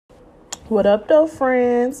What up, though,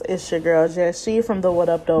 friends? It's your girl, Jess G from the What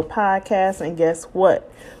Up, Though podcast. And guess what?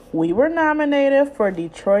 We were nominated for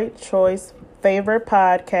Detroit Choice Favorite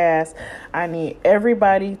Podcast. I need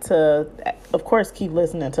everybody to, of course, keep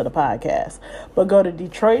listening to the podcast. But go to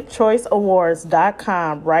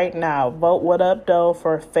DetroitChoiceAwards.com right now. Vote What Up, Though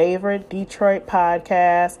for Favorite Detroit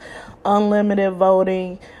Podcast. Unlimited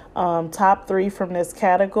voting. Top 3 from this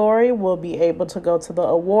category will be able to go to the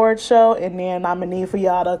award show, and then I'm gonna need for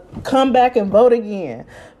y'all to come back and vote again.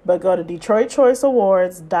 But go to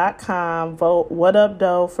DetroitChoiceAwards.com, vote What Up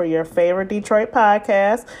Though for your favorite Detroit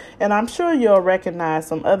podcast, and I'm sure you'll recognize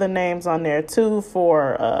some other names on there too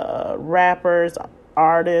for rappers,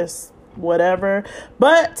 artists, whatever.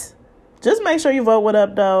 But just make sure you vote What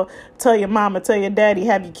Up Though. Tell your mama, tell your daddy,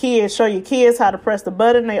 have your kids, show your kids how to press the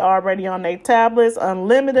button. They already on their tablets.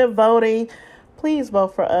 Unlimited voting. Please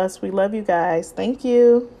vote for us. We love you guys. Thank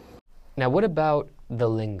you. Now, what about the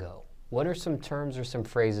lingo? What are some terms or some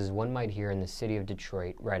phrases one might hear in the city of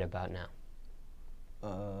Detroit right about now?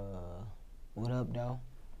 What up, though?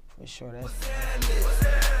 For sure, that's...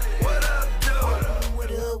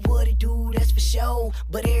 What up, what it do, that's for sure.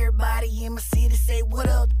 But everybody in my city say what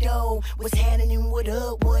up, though. What's happening, what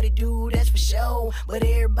up, what it do, that's for sure. But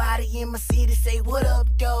everybody in my city say what up,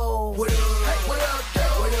 though. What up, what up, though.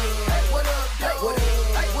 What up, what up, though.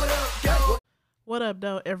 What up, though. What up,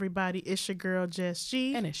 though, everybody? It's your girl, Jess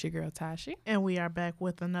G. And it's your girl, Tashi. And we are back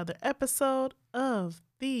with another episode of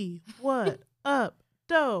the What Up,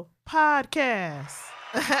 Though podcast.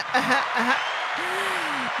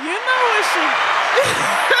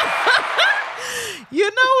 You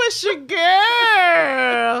know it's your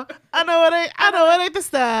girl. I know it ain't the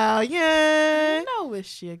style. Yeah. You know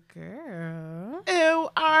it's your girl. And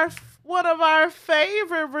one of our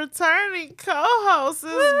favorite returning co-hosts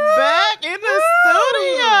is back in the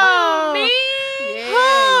studio. Me?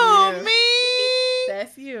 Oh, Yeah. me.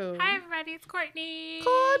 That's you. Hi, everybody. It's Courtney.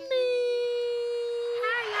 Courtney.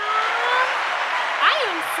 Hi, y'all. I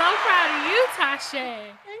am so proud of you, Tasha.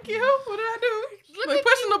 Thank you. What did I do? Look Like at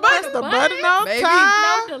pushing you the button. Press the button on Baby.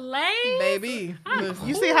 time. No delay. Baby. Listen.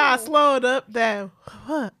 You see how I slowed up that?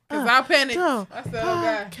 What? Because I panicked. Though I said, oh,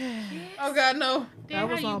 God. podcast. Oh, God, no. Then That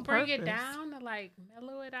was how you on bring it purpose. down to like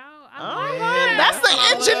mellow it out. I Oh, like Yeah. that's the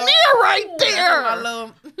That's my engineer right My there.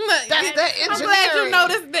 little... That's the I'm engineer. glad you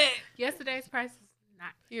noticed that. Yesterday's price is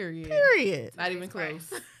not. Period. Period. Not even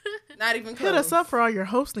close. Not even close. Hit us up for all your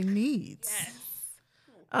hosting needs. Yes.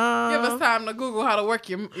 Give us time to Google how to work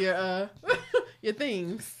your your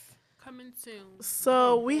things. Coming soon.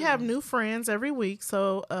 So we have new friends every week.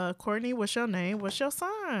 So Courtney, what's your name? What's your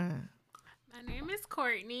sign? My name is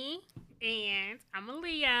Courtney, and I'm a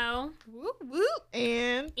Leo. Whoop, whoop.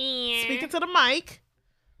 And And speaking to the mic,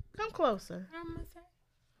 come closer. I'm gonna say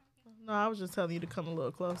No, I was just telling you to come a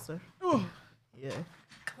little closer. Yeah.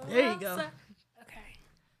 There you go. closer. Okay.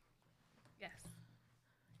 Yes.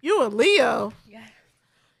 You a Leo. Yes.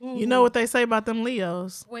 You know what they say about them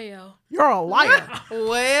Leos? Well, You're a liar.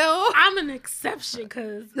 Well, I'm an exception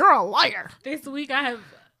because You're a liar. this week I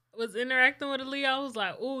was interacting with a Leo. I was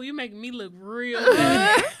like, "Ooh, you making me look real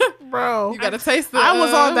good." Bro. you got to taste the, I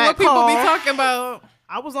was on that what people be call. talking about.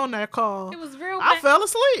 I was on that call. It was real. I bad. fell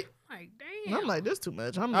asleep. Like, damn. I'm like, this too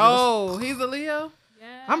much. Oh, he's a Leo?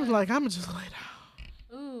 yeah. I'm just lay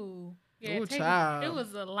down. Ooh. Yeah, Ooh, take- child. it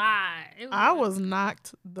was a lie. I was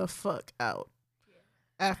knocked the fuck out.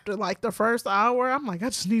 After like the first hour, I'm like, I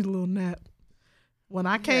just need a little nap. When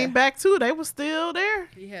I came back to, they was still there.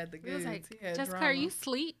 He had the It was goods. like, He had Jessica, drama. are you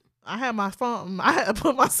sleep? I had my phone. I had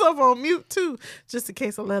put myself on mute too, just in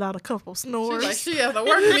case I let out a couple She snores. like, she has a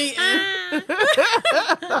work meeting.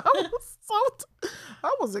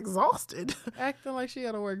 I was exhausted. Acting like she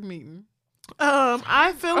had a work meeting.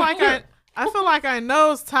 I feel like I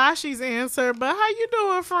know Tashi's answer, but how you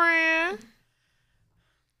doing, friend?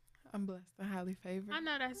 I'm blessed and highly favored. I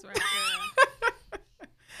know that's right, girl.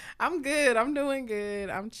 I'm good. I'm doing good.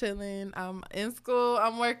 I'm chilling. I'm in school.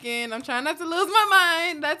 I'm working. I'm trying not to lose my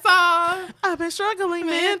mind. That's all. I've been struggling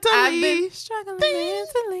mentally. I've been struggling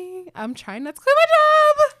mentally. I'm trying not to quit my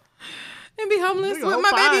job and be homeless We with gonna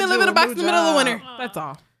my baby find and live you in a a box new in the middle of the job. winter. That's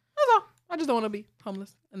all. That's all. I just don't want to be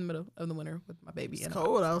homeless in the middle of the winter with my baby. It's in a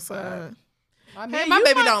cold box. outside. My Hey, my you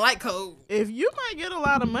baby might- don't like cold. If you might get a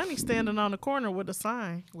lot of money standing on the corner with a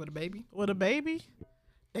sign With a baby. with a baby,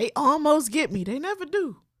 they almost get me. They never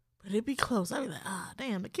do, but it be close. I be like,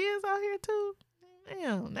 damn, the kids out here too.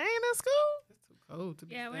 Damn, they ain't in school. It's too cold to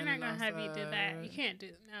be Yeah, we're not standing gonna have you do that. You outside. can't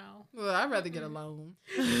do no. Well, I'd rather get a loan.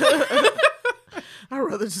 I'd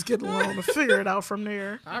rather just get along and figure it out from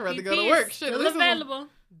there. I'd rather go PP to is work. Shit, still this is available.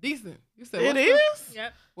 decent. You said It what's is? The,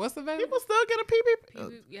 Yep. what's available? People still get a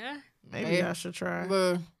PPP. Yeah. Maybe I should try.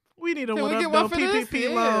 Look, We need a Can What we Up get Though one for this? PPP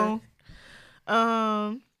Yeah.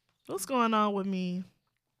 loan. What's going on with me?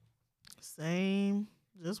 Same,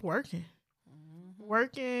 just working.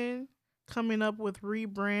 Working, coming up with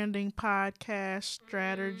rebranding podcast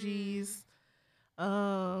strategies.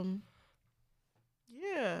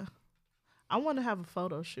 Yeah. I want to have a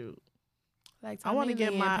photo shoot. like I want to Tommy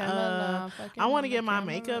get Lee my and Pamela, fucking I want to get my camera.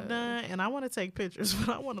 makeup done and I want to take pictures,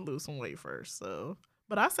 but I want to lose some weight first. So,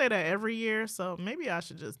 but I say that every year, so maybe I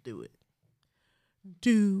should just do it.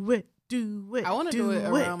 Do it. I want to do it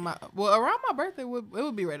around my birthday. It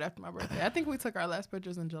would be right after my birthday. I think we took our last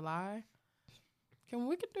pictures in July.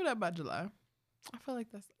 We could do that by July. I feel like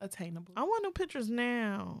that's attainable. I want no pictures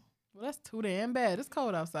now. Well, that's too damn bad. It's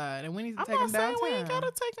cold outside, and we need to I'm take not them saying downtown. we ain't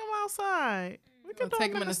gotta take them outside. We can We'll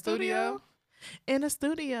take them in the studio. In the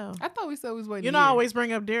studio. I thought we said we was waiting. You know, I here. always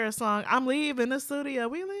bring up Dara's song. I'm leaving the studio.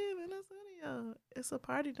 We leave in the studio. It's a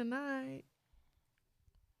party tonight.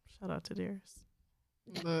 Shout out to Darius.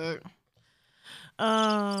 Look.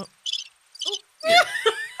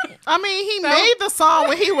 I mean, he made the song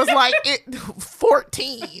when he was like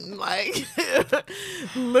 14, like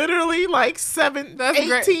literally like 18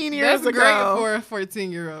 great. years That's ago. great for a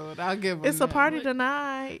 14-year-old. I'll give him It's a that. party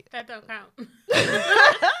tonight. That don't count.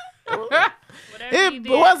 It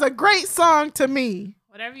was a great song to me.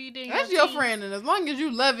 Whatever you did. in That's your teens- friend, and as long as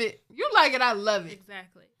you love it, you like it. I love it.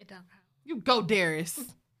 Exactly. It don't count. You go, Darius.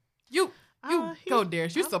 You He- go,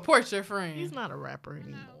 Darius. You support your friend. He's not a rapper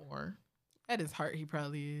anymore. At his heart, he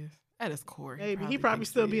probably is. At his core, Maybe he probably thinks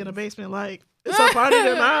still he be in the is. basement like it's a party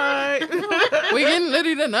tonight. We getting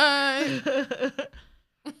litty tonight.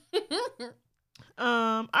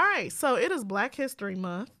 All right, so it is Black History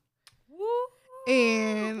Month.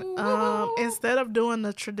 And instead of doing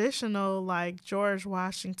the traditional like George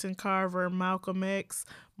Washington Carver, Malcolm X,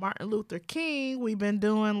 Martin Luther King, we've been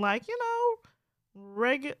doing like,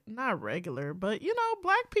 not regular, but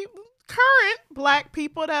Black people, current Black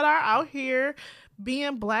people that are out here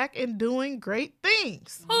being Black and doing great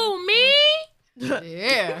things. Who, me?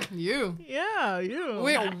 Yeah, you. Yeah, you.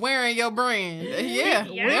 We're wearing your brand. Yeah,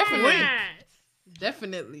 Yes.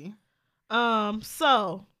 definitely.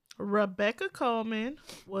 So Rebecca Coleman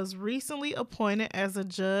was recently appointed as a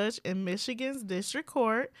judge in Michigan's District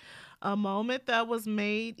Court, a moment that was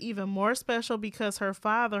made even more special because her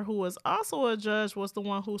father, who was also a judge, was the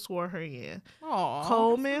one who swore her in. Aww.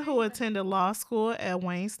 Coleman, who attended law school at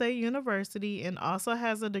Wayne State University and also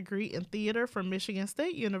has a degree in theater from Michigan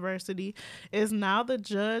State University, is now the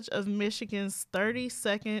judge of Michigan's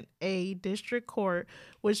 32nd A District Court,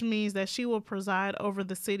 which means that she will preside over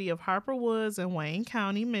the city of Harper Woods in Wayne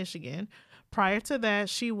County, Michigan. Prior to that,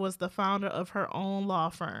 she was the founder of her own law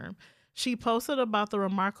firm. She posted about the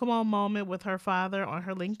remarkable moment with her father on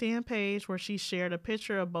her LinkedIn page, where she shared a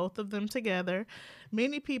picture of both of them together.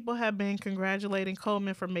 Many people have been congratulating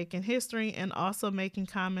Coleman for making history and also making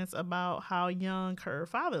comments about how young her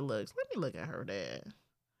father looks. Let me look at her dad.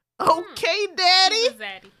 Okay, Daddy. Who's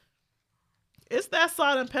Zaddy? It's that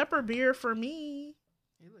salt and pepper beard for me.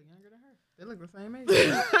 He look younger than her. They look the same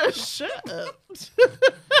age. Shut up.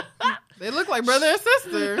 They look like brother and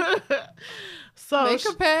sister. So Make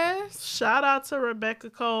a pass. shout out to Rebecca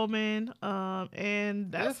Coleman.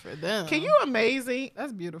 And That's that's for them. Can you amazing?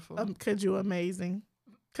 That's beautiful. Could you amazing?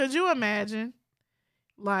 Could you imagine?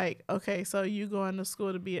 Like, okay, so you going to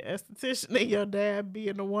school to be an esthetician and your dad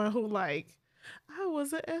being the one who like, I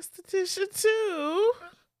was an esthetician too.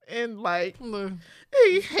 And like Look,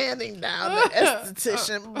 he handing down the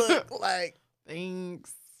esthetician book like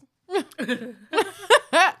thanks.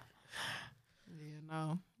 Yeah,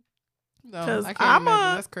 no. No, 'Cause I can't I'm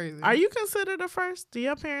imagine. a- That's crazy. Are you considered a first? Do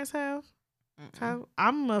your parents have? Mm-mm.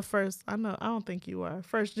 I'm a first. I don't think you are.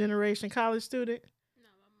 First generation college student. No,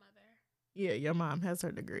 my mother. Yeah, your mom has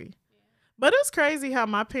her degree. But it's crazy how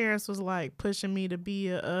my parents was like pushing me to be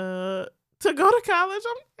to go to college.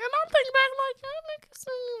 I'm thinking back like, y'all niggas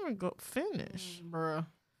didn't even go finish. Bruh.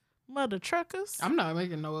 Mother truckers. I'm not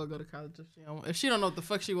making Noelle go to college if she don't know what the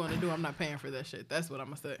fuck she want to do. I'm not paying for that shit. That's what I'm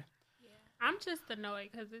gonna say. I'm just annoyed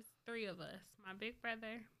because it's 3 of us. My big brother,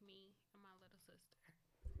 me, and my little sister.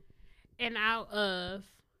 And out of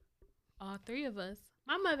all 3 of us,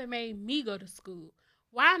 my mother made me go to school.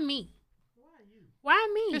 Why me?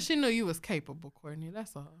 Why me? Cause she knew you was capable, Courtney.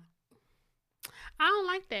 That's all. I don't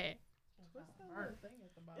like that.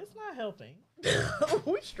 It's not helping.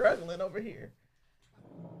 We struggling over here.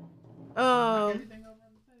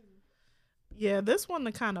 Yeah, this one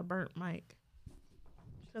the kind of burnt mic.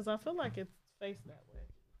 Because I feel like it's faced that way.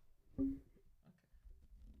 Okay.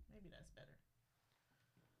 Maybe that's better.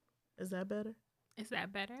 Is that better? Is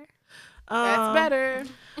that better? That's better.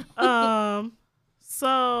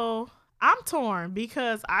 So I'm torn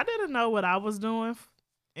because I didn't know what I was doing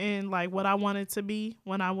and like what I wanted to be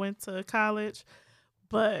when I went to college,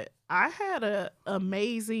 but I had a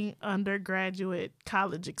amazing undergraduate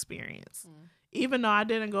college experience. Even though I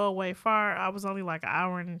didn't go away far, I was only like an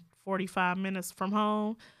hour and 45 minutes from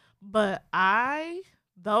home. But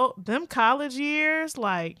them college years,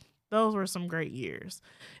 like, those were some great years.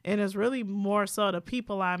 And it's really more so the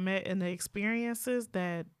people I met and the experiences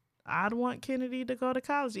that I'd want Kennedy to go to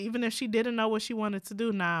college, even if she didn't know what she wanted to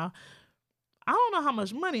do now. I don't know how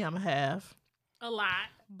much money I'm going to have. A lot.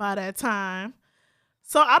 By that time.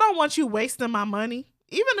 So I don't want you wasting my money,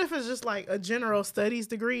 even if it's just like a general studies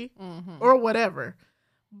degree or whatever.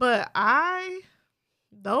 But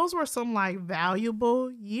those were some like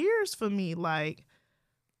valuable years for me. Like,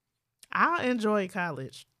 I enjoyed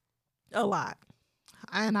college a lot.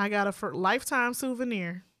 And I got a lifetime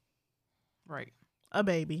souvenir. Right. A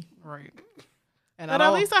baby. Right. But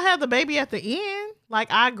at least I had the baby at the end.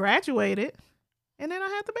 Like, I graduated and then I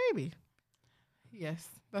had the baby. Yes,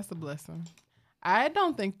 that's a blessing. I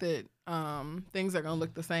don't think that things are going to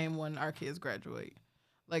look the same when our kids graduate.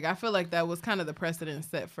 Like, I feel like that was kind of the precedent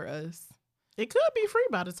set for us. It could be free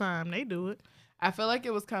by the time they do it. I feel like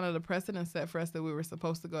it was kind of the precedent set for us that we were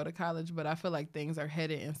supposed to go to college, but I feel like things are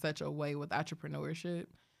headed in such a way with entrepreneurship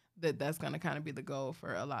that that's going to kind of be the goal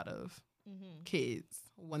for a lot of kids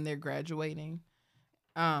when they're graduating.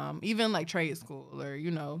 Even like trade school or,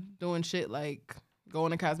 doing shit like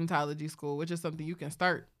going to cosmetology school, which is something you can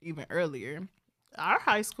start even earlier. Our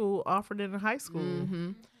high school offered it in high school.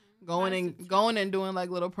 Mm-hmm. Going and doing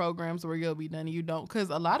like little programs where you'll be done and you don't. Because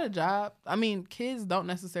a lot of kids don't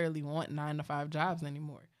necessarily want 9-to-5 jobs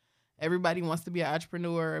anymore. Everybody wants to be an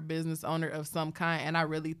entrepreneur or a business owner of some kind. And I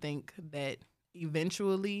really think that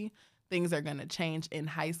eventually things are going to change in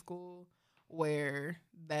high school where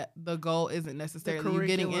that the goal isn't necessarily you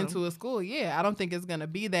getting into a school. Yeah, I don't think it's going to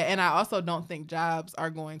be that. And I also don't think jobs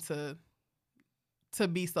are going to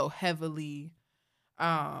be so heavily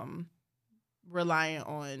reliant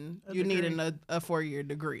on you needing a 4-year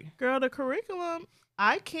degree. Girl, the curriculum,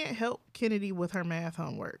 I can't help Kennedy with her math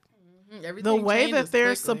homework. Everything the way that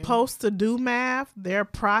they're quickly. supposed to do math, their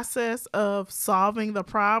process of solving the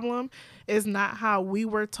problem is not how we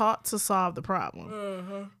were taught to solve the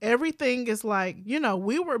problem. Everything is like,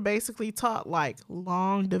 we were basically taught like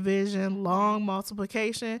long division, long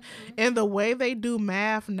multiplication. And the way they do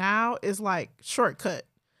math now is like shortcut.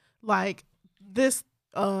 Like this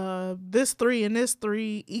 3 and this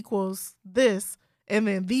 3 equals this. And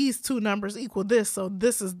then these two numbers equal this. So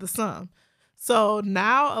this is the sum. So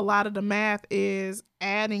now a lot of the math is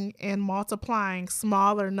adding and multiplying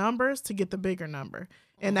smaller numbers to get the bigger number.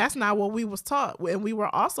 And that's not what we was taught. And we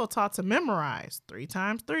were also taught to memorize 3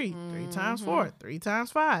 times 3, 3 times 4, 3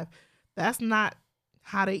 times 5. That's not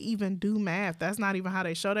how they even do math. That's not even how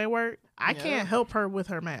they show their work. I can't help her with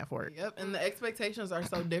her math work. Yep. And the expectations are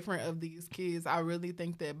so different of these kids. I really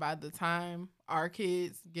think that by the time our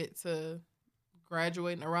kids get to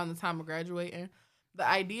graduating, around the time of graduating, the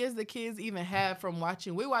ideas the kids even have from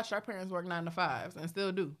watching, we watched our parents work 9-to-5s and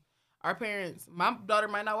still do. Our parents, my daughter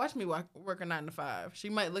might not watch me work a 9-to-5. She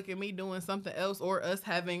might look at me doing something else or us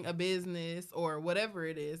having a business or whatever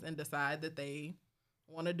it is and decide that they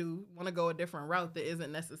want to go a different route that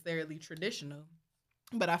isn't necessarily traditional.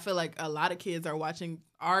 But I feel like a lot of kids are watching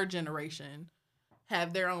our generation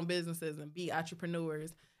have their own businesses and be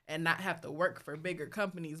entrepreneurs and not have to work for bigger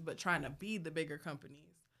companies, but trying to be the bigger companies.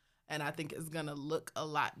 And I think it's going to look a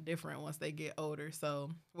lot different once they get older. So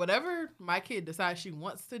whatever my kid decides she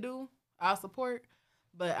wants to do, I'll support.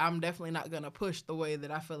 But I'm definitely not going to push the way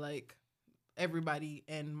that I feel like everybody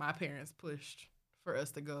and my parents pushed for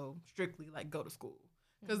us to go strictly, like, go to school.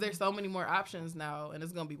 Because there's so many more options now, and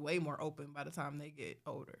it's going to be way more open by the time they get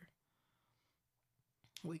older.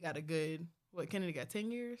 We got a good, Kennedy got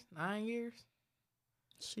 10 years? 9 years?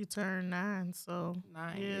 She turned 9, so.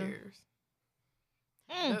 9 years.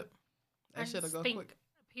 Yep. That should have go quick.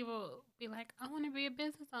 People be like, I want to be a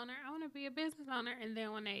business owner. I want to be a business owner. And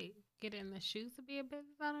then when they get in the shoes to be a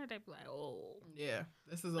business owner, they be like, oh. Yeah,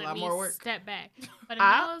 this is a lot more work. Step back. But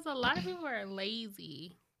I know a lot of people are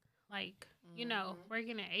lazy. Like,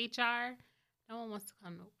 working in HR. No one wants to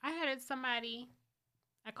come. I had somebody,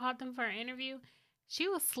 I called them for an interview. She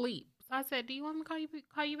was asleep. So I said, do you want me to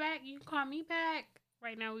call you back? You can call me back.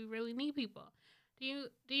 Right now, we really need people. Do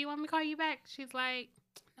you want me to call you back? She's like,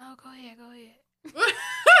 no, go ahead.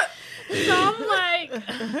 So I'm like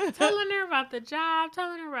telling her about the job,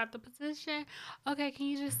 telling her about the position. Okay, can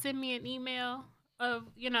you just send me an email of,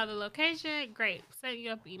 the location? Great. Send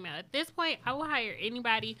you up email. At this point, I will hire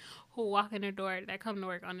anybody who walk in the door that come to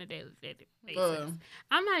work on a daily basis. Uh.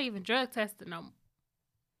 I'm not even drug tested no more.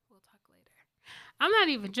 We'll talk later. I'm not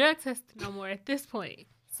even drug tested no more at this point.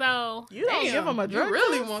 So You don't give them a drug You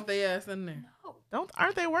really test? want their ass in there.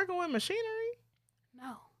 Aren't they working with machinery?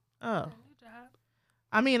 no. Oh. New job.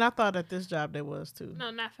 I mean, I thought at this job there was too.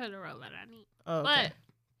 No, not for the role that I need. Oh, okay.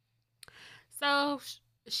 But so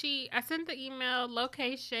I sent the email,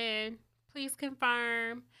 location, please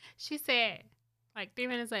confirm. She said, like 3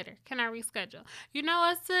 minutes later, can I reschedule? You know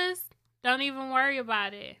what, sis? Don't even worry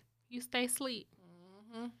about it. You stay asleep.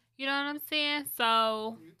 Mm-hmm. You know what I'm saying?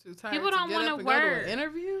 So You too tired people to don't get want up to and go to work. an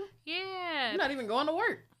interview? Yeah, You're not even going to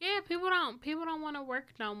work. yeah. People don't want to work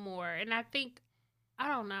no more. And I think, I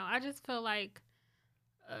don't know. I just feel like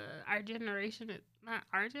our generation is not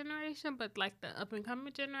our generation, but like the up and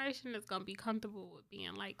coming generation is gonna be comfortable with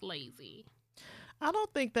being like lazy. I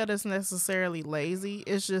don't think that it's necessarily lazy.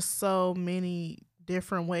 It's just so many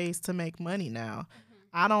different ways to make money now.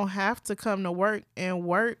 I don't have to come to work and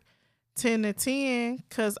work 10 to 10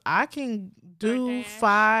 because I can do DoorDash.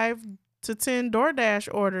 5 to 10 DoorDash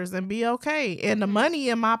orders and be okay. And the money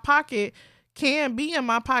in my pocket can be in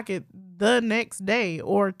my pocket the next day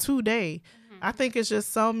or 2 day. I think it's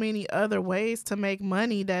just so many other ways to make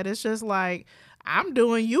money that it's just like, I'm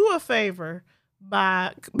doing you a favor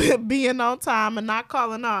by being on time and not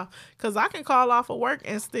calling off. Because I can call off of work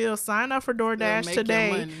and still sign up for DoorDash Make your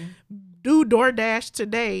today, money. do DoorDash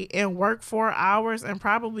today, and work 4 hours and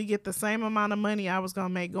probably get the same amount of money I was going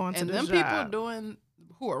to make going And to them this job. people doing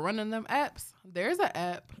who are running them apps, there's an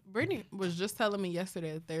app. Brittany was just telling me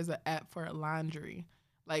yesterday that there's an app for laundry.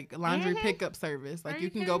 Like laundry pickup service. Like you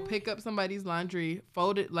can go pick up somebody's laundry,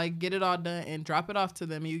 fold it, like get it all done and drop it off to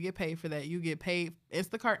them and you get paid for that. You get paid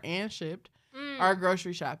Instacart and shipped. Our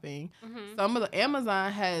grocery shopping. Some of the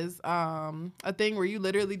Amazon has a thing where you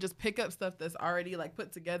literally just pick up stuff that's already like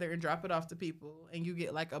put together and drop it off to people and you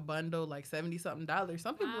get like a bundle like $70-something.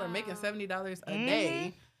 Some people are making $70 a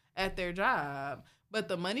day at their job. But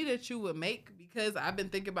the money that you would make, because I've been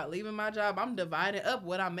thinking about leaving my job, I'm dividing up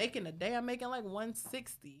what I'm making a day. I'm making like $160.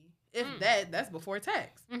 If that's before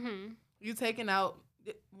tax. You taking out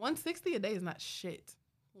 $160 a day is not shit.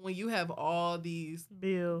 When you have all these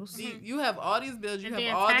bills. You have all these bills. You And have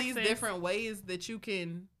then all taxes. these different ways that you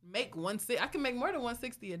can make I can make more than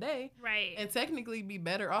 $160 a day, Right. and technically be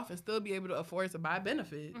better off and still be able to afford to buy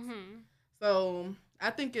benefits. So I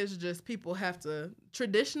think it's just people have to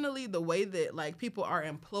traditionally the way that like people are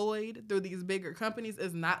employed through these bigger companies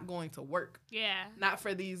is not going to work. Yeah. Not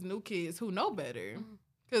for these new kids who know better.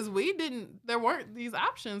 Because there weren't these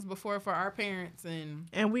options before for our parents.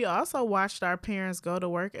 And we also watched our parents go to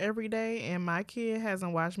work every day. And my kid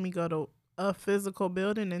hasn't watched me go to a physical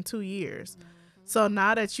building in 2 years. So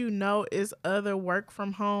now that you know it's other work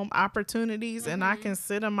from home opportunities and I can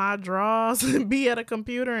sit in my drawers and be at a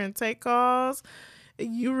computer and take calls,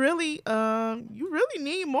 you really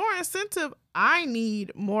need more incentive. I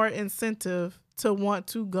need more incentive to want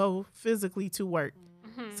to go physically to work.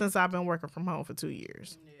 Since I've been working from home for 2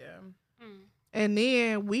 years. Yeah. And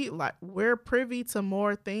then we're privy to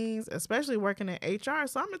more things, especially working in HR.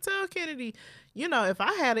 So I'm going to tell Kennedy, if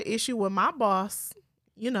I had an issue with my boss,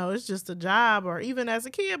 it's just a job or even as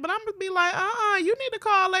a kid, but I'm going to be like, you need to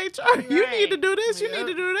call HR. You need to do this. You need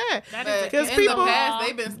to do that. Because in the past,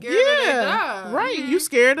 they've been scared of their job. Right. You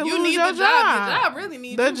scared to You lose need your the job. Your job really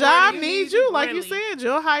needs the you. job needs you. Like you really. said,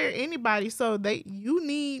 you'll hire anybody. So you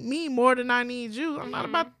need me more than I need you. I'm not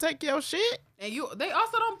about to take your shit. And they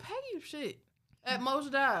also don't pay you shit at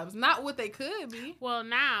most jobs. Not what they could be. Well,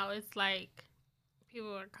 now it's like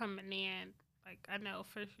people are coming in. Like I know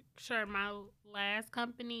for sure my last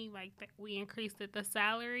company, like we increased the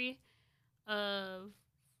salary of,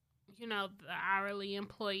 the hourly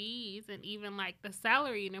employees and even like the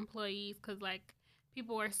salaried employees because like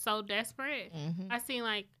people were so desperate. I seen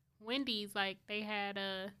like Wendy's, like they had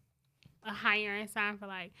a hiring sign for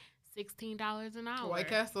like $16 an hour. White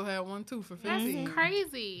Castle had one too for That's $15.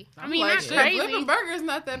 crazy. I I'm mean, like, not shit, crazy. flipping burgers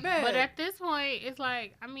not that bad. But at this point, it's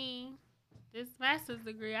like, this master's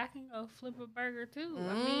degree, I can go flip a burger too.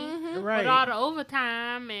 I mean, Right. with all the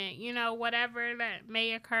overtime and, whatever that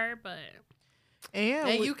may occur, but.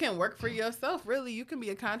 And you can work for yourself, really. You can be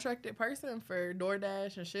a contracted person for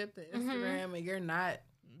DoorDash and Shipt and Instagram, and you're not.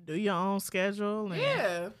 Do your own schedule. And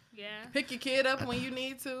Yeah. Yeah. Pick your kid up when you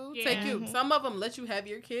need to. Yeah. Some of them let you have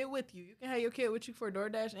your kid with you. You can have your kid with you for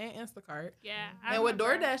DoorDash and Instacart. Yeah. And with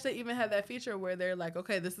DoorDash, they even have that feature where they're like,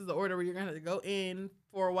 okay, this is the order where you're going to have to go in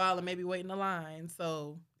for a while and maybe wait in the line.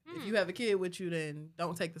 So if you have a kid with you, then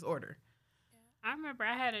don't take this order. I remember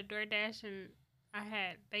I had a DoorDash and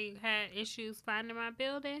they had issues finding my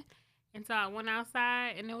building. And so I went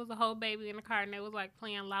outside, and there was a whole baby in the car, and they was like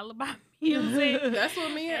playing lullaby music. That's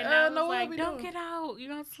what me And I and was Noah like, be don't doing. get out.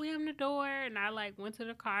 You're going to slam the door. And I like went to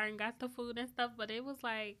the car and got the food and stuff. But it was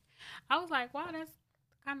like, I was like, wow, that's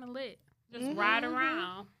kind of lit. Just ride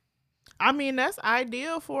around. I mean, that's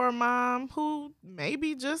ideal for a mom who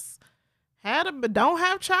maybe just but don't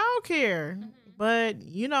have childcare. But,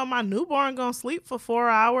 you know, my newborn going to sleep for 4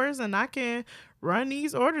 hours and I can run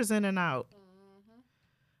these orders in and out.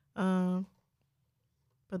 But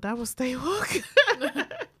that was Stay Woke.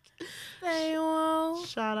 Stay woke.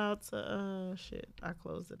 Shout out to I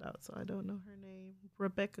closed it out so I don't know her name.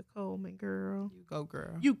 Rebecca Coleman, girl. You go,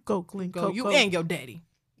 girl. You go, Glenn Go. Coco. You and your daddy.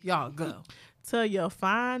 Y'all go. Tell your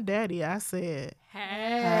fine daddy I said.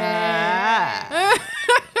 Hey.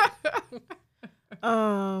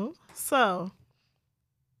 So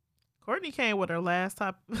Courtney came with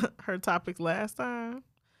her topics last time,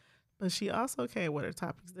 but she also came with her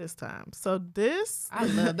topics this time. So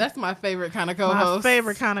that's my favorite kind of my co-host.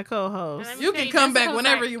 favorite kind of co-host. Let me You tell can you, come Jessica back was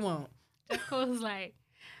whenever like- you want. Jessica was like,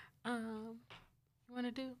 you want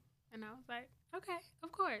to do? And I was like, okay,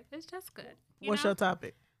 of course. It's Jessica. What's your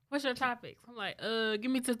topic? What's your topics? I'm like,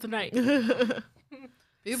 give me till tonight.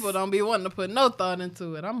 People don't be wanting to put no thought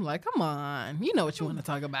into it. I'm like, come on. You know what you want to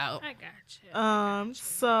talk about. I got you.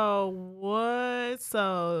 So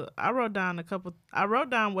I wrote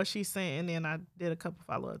down what she's saying, and then I did a couple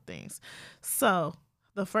follow-up things. So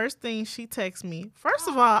the first thing she texted me, first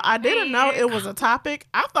of all, I didn't know it was a topic.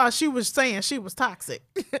 I thought she was saying she was toxic.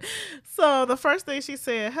 So the first thing she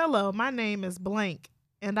said, hello, my name is blank,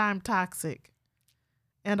 and I'm toxic,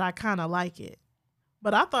 and I kind of like it.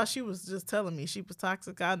 But I thought she was just telling me she was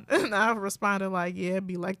toxic. And I responded like, yeah, it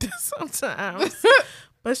be like that sometimes.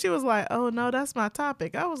 But she was like, oh, no, that's my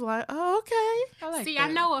topic. I was like, oh, okay. I like See, that.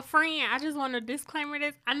 I know a friend. I just want to disclaimer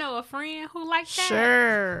this. I know a friend who like that.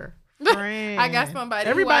 Sure. Friend. I got somebody.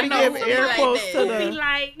 Everybody who I know give who air like quotes that. to Who be the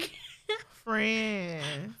like,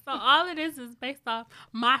 friend. so all of this is based off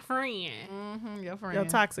my friend. Your friend. Your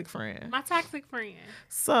toxic friend. My toxic friend.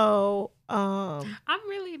 So, I'm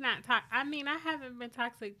really not toxic. I mean, I haven't been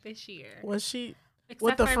toxic this year. was she, Except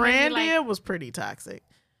what the for maybe, friend like, did was pretty toxic.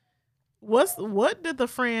 What did the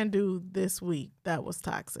friend do this week that was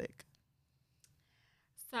toxic?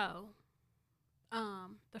 So,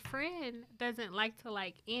 the friend doesn't like to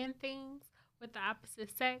like end things with the opposite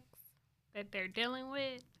sex that they're dealing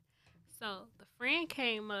with. So the friend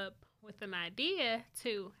came up with an idea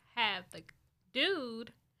to have the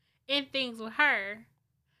dude end things with her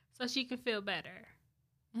so she can feel better.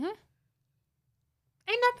 Mhm. Ain't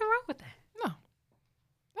nothing wrong with that. No.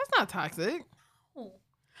 That's not toxic.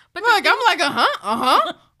 But Like, I'm like,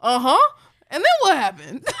 and then what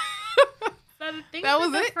happened? so the thing that that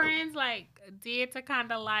was the it? friends like did to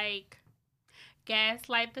kind of like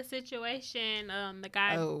gaslight the situation. The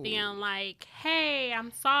guy being like, "Hey,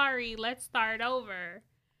 I'm sorry. Let's start over,"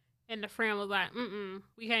 and the friend was like,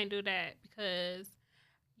 we can't do that because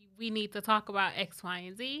we need to talk about X, Y,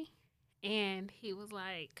 and Z." And he was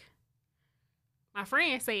like, my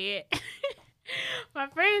friend said. My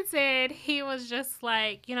friend said he was just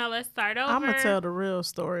like, let's start over. I'm going to tell the real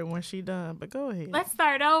story when she done, but go ahead. Let's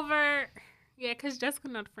start over. Yeah, because Jessica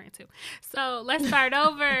knows the friend too. So let's start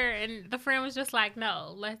over. And the friend was just like,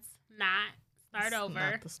 no, let's not start That's over.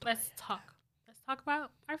 not the story. Let's talk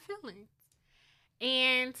about our feelings.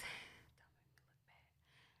 And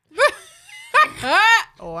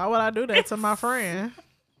Oh, why would I do that to my friend?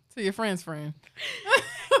 To your friend's friend.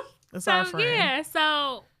 It's our so, friend. yeah,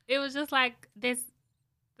 so it was just like this.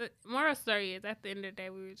 The moral story is at the end of the day, they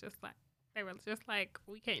were just like,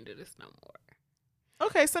 we can't do this no more.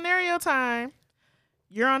 Okay, scenario time.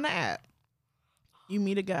 You're on the app. You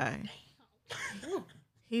meet a guy.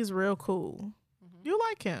 He's real cool. You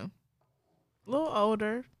like him. A little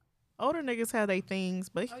older. Older niggas have their things,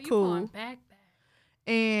 but he's Oh, you cool. going back.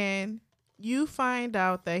 And you find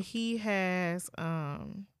out that he has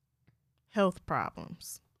health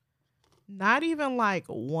problems. Not even like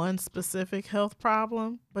one specific health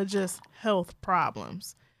problem, but just health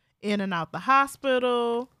problems. In and out the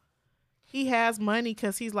hospital. He has money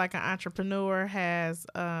because he's like an entrepreneur, he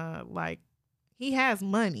has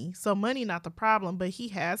money. So money not the problem, but he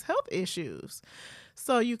has health issues.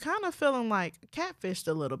 So you kind of feeling like catfished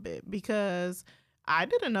a little bit because I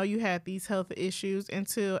didn't know you had these health issues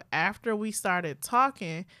until after we started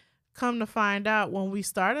talking. Come to find out, when we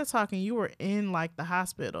started talking, you were in like the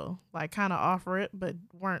hospital, like kind of offer it, but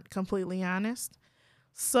weren't completely honest.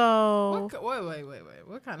 So Wait.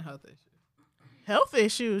 What kind of health issue? health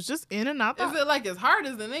issues, just in and out. Is it like as hard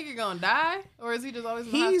as the nigga gonna die? Or is he just always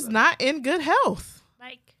in the He's hospital? not in good health.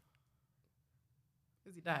 Like,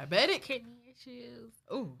 Is he diabetic? Kidney issues.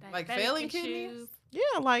 Ooh, like diabetic failing issues. kidneys?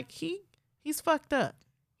 Yeah, like he's fucked up.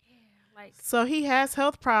 Yeah, like So he has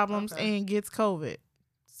health problems Okay. and gets COVID.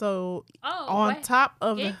 So oh, on wait, top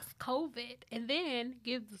of the gets COVID and then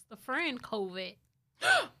gives the friend COVID. the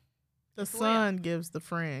as well. son gives the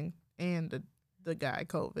friend and the guy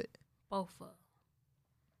COVID. Both of them.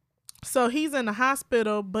 So he's in the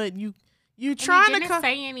hospital, but you And trying he to didn't come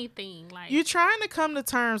say anything. Like you trying to come to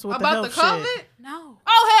terms with About the the health COVID? shit. no.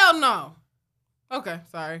 Oh, hell no. Okay,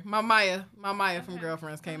 sorry. My Maya from Okay.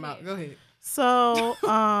 Girlfriends came Go out. ahead. Go ahead.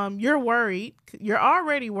 So you're worried. You're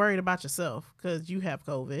already worried about yourself because you have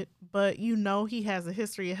COVID, but you know he has a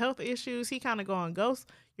history of health issues. He kind of going ghost.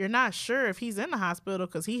 You're not sure if he's in the hospital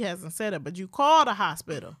because he hasn't said it, but you call the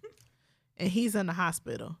hospital. And he's in the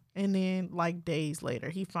hospital. And then, like, days later,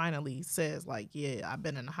 he finally says, like, yeah, I've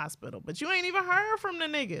been in the hospital. But you ain't even heard from the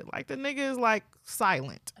nigga. Like, the nigga is, like,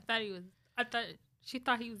 silent. I thought she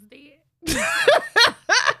thought he was dead.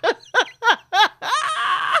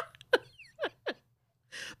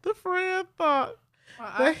 The friend thought My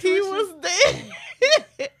that eye he twitches. was dead.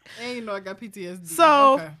 And you know I got PTSD.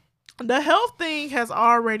 So- Okay. The health thing has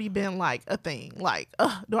already been, like, a thing. Like,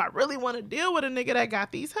 do I really want to deal with a nigga that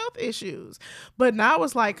got these health issues? But now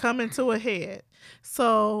it's, like, coming to a head.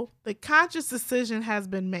 So the conscious decision has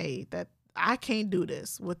been made that I can't do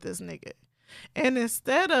this with this nigga. And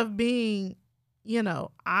instead of being,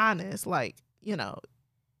 honest, like,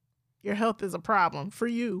 your health is a problem for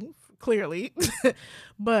you, clearly.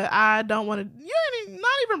 But I don't want to,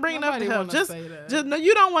 not even bringing Nobody up the health. wanna say that. Just no,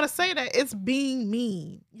 you don't want to say that. It's being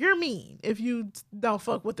mean. You're mean if you don't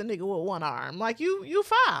fuck with the nigga with one arm. Like you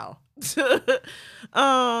foul.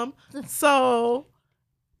 So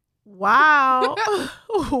while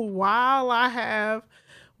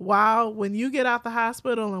when you get out the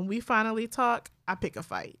hospital and we finally talk, I pick a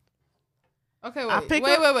fight. Okay, I wait. pick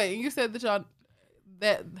Wait. up- You said that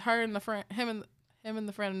her and the friend, him and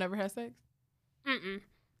the friend never had sex? Mm-mm.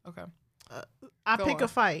 Okay. I Go pick on. a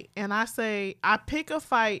fight and I say, I pick a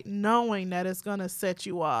fight knowing that it's going to set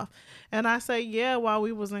you off. And I say, yeah, while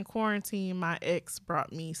we was in quarantine, my ex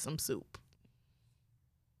brought me some soup.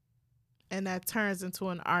 And that turns into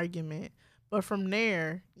an argument. But from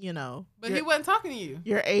there, But he wasn't talking to you.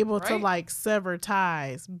 you're able to right? like sever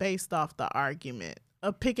ties based off the argument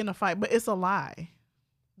of picking a fight. But it's a lie.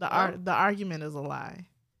 The argument is a lie.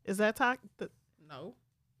 Is that toxic? No.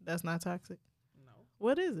 That's not toxic. No.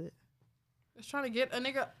 What is it? Just trying to get a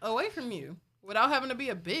nigga away from you without having to be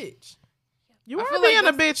a bitch. You I are feel like being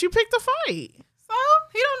a that's- bitch. You picked a fight. So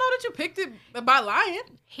he don't know that you picked it by lying.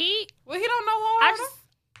 Well, he don't know I all just,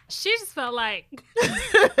 she just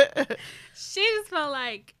felt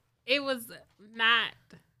like it was not.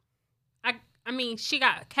 I mean, she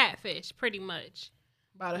got catfish pretty much.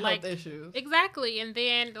 about the like- health issues. Exactly, and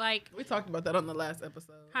then like We talked about that on the last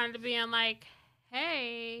episode. kind of being like,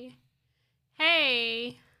 hey,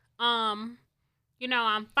 I'm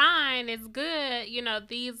fine. It's good.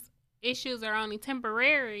 These issues are only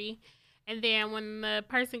temporary. And then when the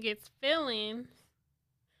person gets feelings,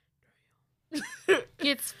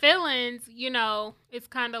 it's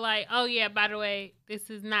kind of like, oh yeah, by the way, this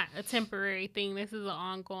is not a temporary thing. This is an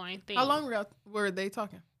ongoing thing. How long were they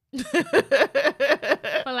talking? For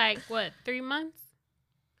like, what, 3 months?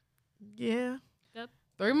 Yeah.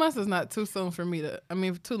 3 months is not too soon for me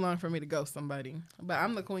too long for me to ghost somebody. But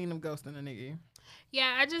I'm the queen of ghosting a nigga.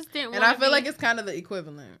 Yeah, I just didn't And want I feel like it's kind of the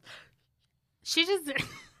equivalent. she just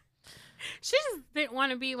didn't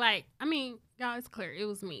want to be like, I mean, y'all, it's clear it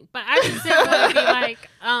was me, but I just didn't want to be like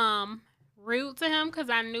rude to him because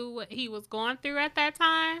I knew what he was going through at that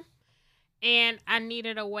time, and I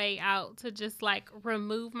needed a way out to just like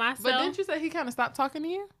remove myself. But didn't you say he kind of stopped talking to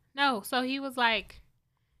you? No, so he was like,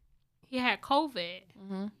 he had COVID,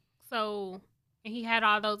 Mm-hmm. so and he had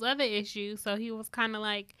all those other issues, so he was kind of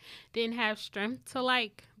like didn't have strength to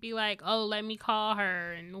like be like, oh, let me call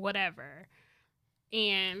her and whatever,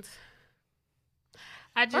 and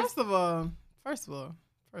I just First of all,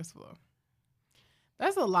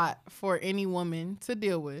 that's a lot for any woman to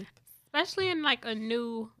deal with. especially in like a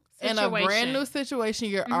new In situation. a brand new situation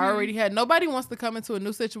you're Mhm. already had. Nobody wants to come into a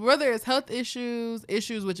new situation, whether it's health issues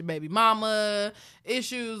with your baby mama,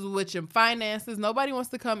 issues with your finances. Nobody wants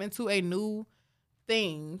to come into a new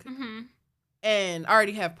thing Mhm. and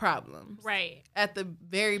already have problems Right. at the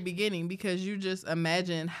very beginning, because you just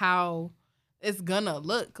imagine how it's gonna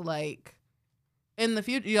look like in the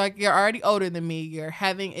future. You're already older than me. You're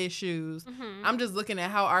having issues. Mhm. I'm just looking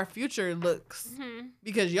at how our future looks, Mhm.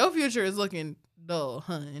 because your future is looking dull,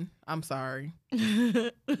 hun. I'm sorry.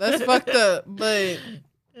 That's fucked up. But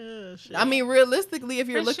Shit. I mean, realistically, if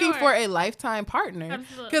you're For looking sure. for a lifetime partner,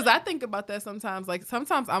 Absolutely. because I think about that sometimes. Like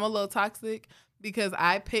sometimes I'm a little toxic because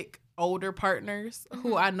I pick older partners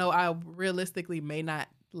who I know I realistically may not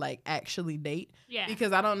like actually date. Yeah.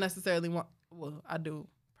 Because I don't necessarily want. Well, I do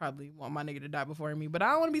probably want my nigga to die before me, but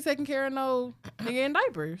I don't want to be taking care of no nigga in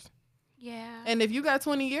diapers. Yeah. And if you got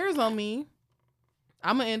 20 years on me,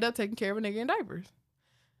 I'm gonna end up taking care of a nigga in diapers.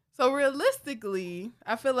 So realistically,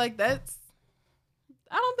 I feel like I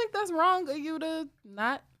don't think that's wrong of you to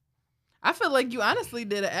not. I feel like you honestly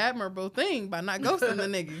did an admirable thing by not ghosting the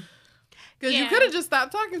nigga. Because you Yeah. could have just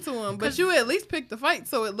stopped talking to him, but 'Cause- you at least picked the fight,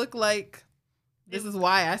 so it looked like this is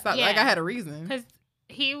why I stopped. Like Yeah. I had a reason. Because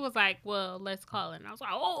he was like, well, let's call it. And I was like,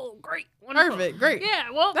 oh, great. Wonderful. Perfect, great. Yeah,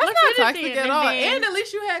 well, That's let's not do it toxic then. at all. then- And at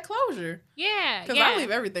least you had closure. yeah, Because yeah. I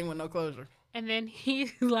leave everything with no closure. And then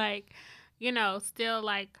he's like, still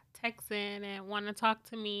like texting and want to talk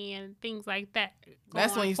to me and things like that.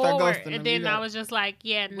 That's going when you start forward. ghosting them. And You then I got- was just like,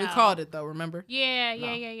 yeah, no. We called it though, remember? Yeah,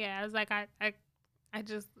 No. yeah. I was like, I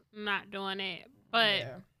just not doing it. But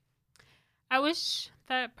Yeah. I wish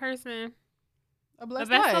that person A the blessed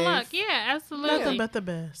best life. of luck. Yeah, absolutely. Nothing but the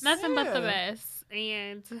best. Nothing but the Yeah. best.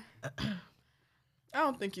 And I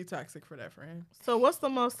don't think you toxic for that, friend. So what's the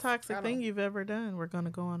most I toxic don't- thing you've ever done? We're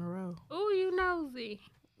gonna go on a roll. ooh, you nosy.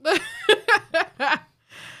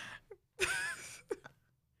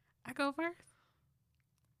 I go first.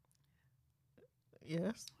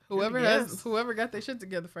 Yes. whoever Yes. whoever got their shit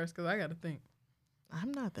together first, because I got to think.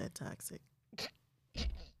 I'm not that toxic.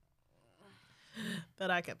 That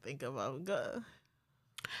I can think of. Oh, God.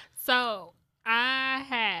 So I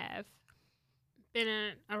have been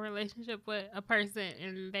in a relationship with a person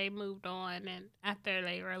and they moved on, and after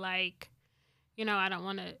they were like, I don't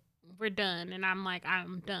want to, we're done, and I'm like,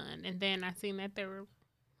 I'm done, and then I seen that they were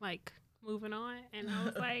like moving on, and I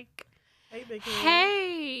was like, Hey, big head.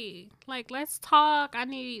 hey, like, let's talk. I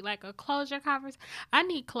need like a closure conversation. I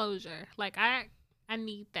need closure. Like I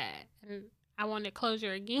need that, and I wanted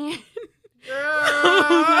closure again.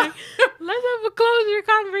 Girl. Let's have a closure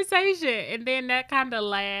conversation. And then that kind of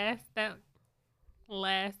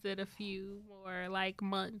lasted a few more like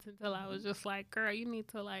months until I was just like, girl, you need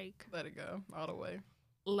to like Let it go all the way.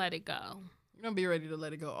 let it go. You're going to be ready to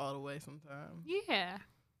let it go all the way sometime. Yeah.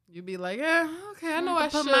 You be like, yeah, okay, I know I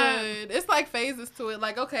to put should. my- It's like phases to it.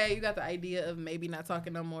 Like, okay, you got the idea of maybe not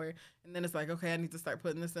talking no more. And then it's like, okay, I need to start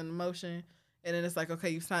putting this in motion. And then it's like,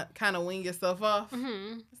 okay, you kind of wean yourself off.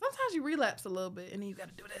 hmm Sometimes you relapse a little bit, and then you got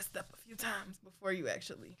to do that step a few times before you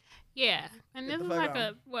actually. Yeah. And Get this the was fuck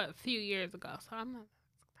like on. a few years ago. So I'm not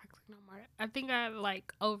toxic no more. I think I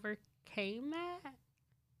like overcame that.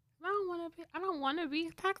 I don't want to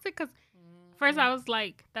be toxic because first I was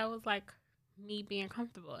like, that was like me being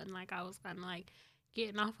comfortable, and like I was kind of like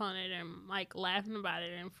getting off on it and like laughing about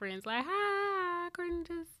it, and friends like, I couldn't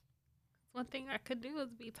just. One thing I could do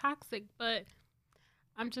is be toxic, but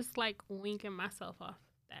I'm just like winking myself off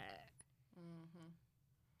that.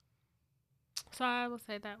 So I would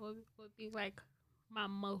say that would be like my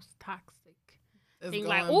most toxic thing.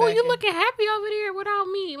 Like, oh, you looking happy over there without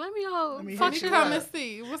me? Let me Let me fuck hit You you you come up. and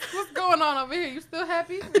see what's going on over here. You still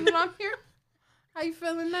happy when I'm here? How you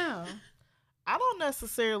feeling now? I don't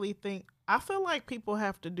necessarily think. I feel like people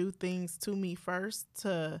have to do things to me first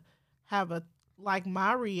to have a like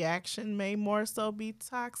my reaction may more so be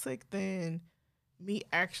toxic than me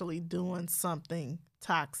actually doing something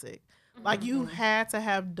toxic. Like you had to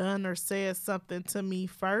have done or said something to me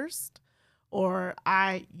first, or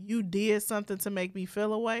you did something to make me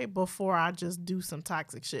feel away before I just do some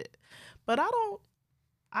toxic shit. But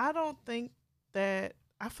I don't think that.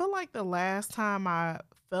 I feel like the last time I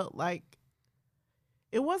felt like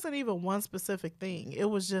it wasn't even one specific thing. It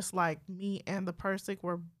was just like me and the person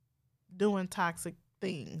were doing toxic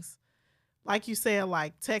things. Like you said,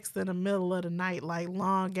 like text in the middle of the night, like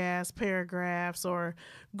long ass paragraphs, or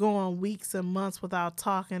going weeks and months without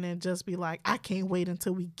talking and just be like, I can't wait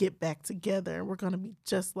until we get back together and we're going to be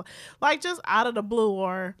just like just out of the blue.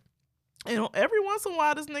 Or, every once in a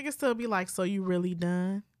while, this nigga still be like, so you really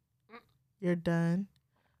done? You're done?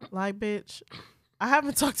 Like, bitch, I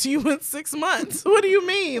haven't talked to you in 6 months. What do you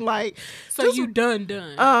mean? Like, So just- you done.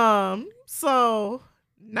 So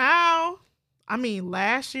now, I mean,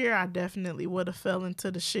 last year I definitely would have fell into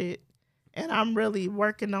the shit, and I'm really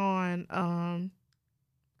working on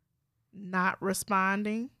not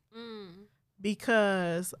responding,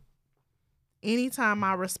 because anytime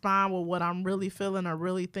I respond with what I'm really feeling or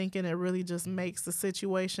really thinking, it really just makes the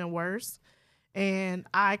situation worse. And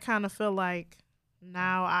I kind of feel like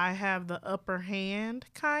now I have the upper hand,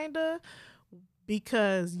 kind of,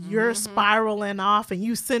 because you're spiraling off and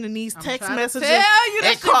you sending these text messages tell you that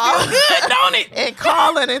and shit feel good, don't it? and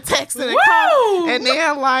calling and texting and calling, and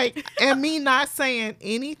then like, and me not saying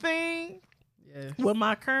anything. Yeah. With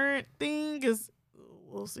my current thing is,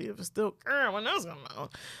 we'll see if it's still current when that's going on.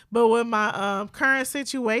 But with my current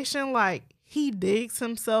situation, like, he digs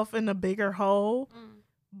himself in a bigger hole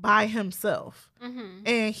by himself.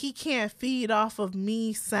 And he can't feed off of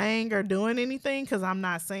me saying or doing anything because I'm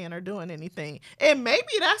not saying or doing anything. And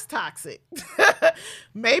maybe that's toxic.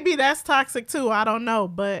 Maybe that's toxic too. I don't know.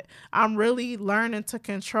 But I'm really learning to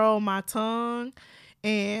control my tongue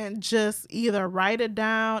and just either write it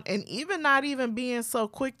down, and even not even being so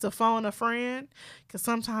quick to phone a friend, because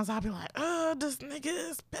sometimes I'll be like, oh, this nigga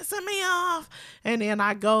is pissing me off. And then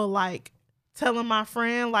I go like telling my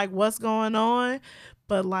friend like what's going on.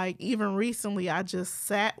 But like even recently, I just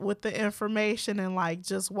sat with the information and like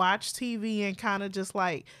just watched TV and kind of just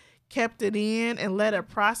like kept it in and let it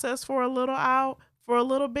process for a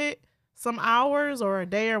little bit, some hours or a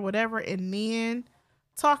day or whatever, and then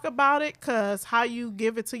talk about it, because how you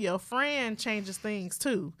give it to your friend changes things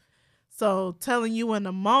too. So telling you in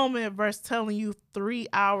the moment versus telling you 3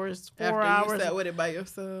 hours, 4 hours. After you sat with it by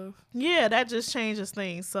yourself. Yeah, that just changes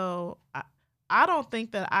things. So I don't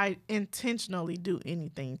think that I intentionally do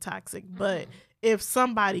anything toxic, but if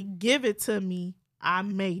somebody give it to me, I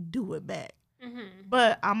may do it back.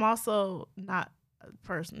 But I'm also not a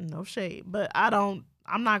person, no shade, but I'm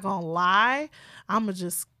not gonna lie. I'ma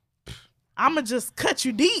just cut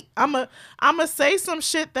you deep. I'ma say some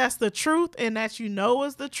shit that's the truth and that you know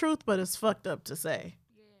is the truth, but it's fucked up to say.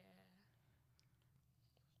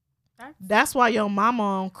 Yeah. That's why your mama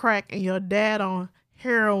on crack and your dad on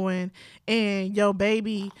heroin and your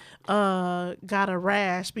baby got a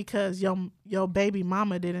rash because your baby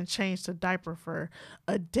mama didn't change the diaper for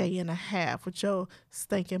a day and a half with your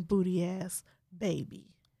stinking booty ass baby.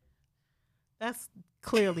 That's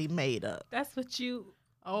clearly made up. That's what you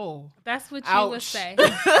Oh. That's what you Ouch. would say.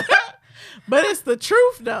 But it's the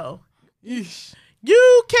truth though. Yeesh.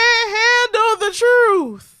 You can't handle the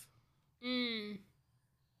truth.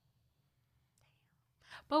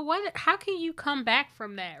 But how can you come back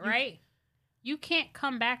from that, right? You can't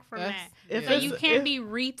come back from that. So you can't be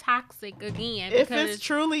re-toxic again. If it's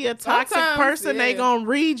truly a toxic person, they gonna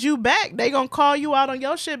read you back. They gonna call you out on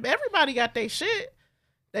your shit. Everybody got their shit.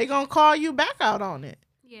 They gonna call you back out on it.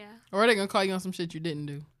 Yeah. Or they gonna call you on some shit you didn't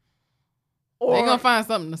do. Or they gonna find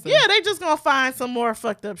something to say. Yeah, they just gonna find some more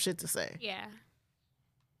fucked up shit to say. Yeah.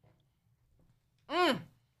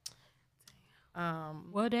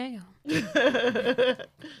 Well, damn.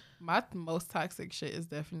 My most toxic shit is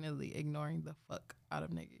definitely ignoring the fuck out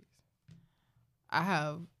of niggas. I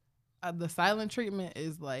have the silent treatment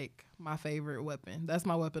is like my favorite weapon. That's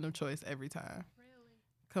my weapon of choice every time. Really?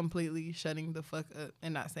 Completely shutting the fuck up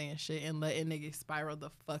and not saying shit and letting niggas spiral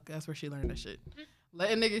the fuck. That's where she learned that shit.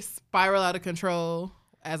 Letting niggas spiral out of control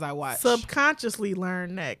as I watch. Subconsciously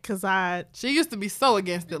learned that because she used to be so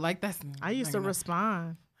against it. Like I used to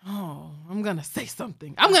respond. Oh, I'm gonna say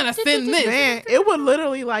something. I'm gonna send this. Man, it would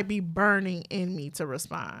literally like be burning in me to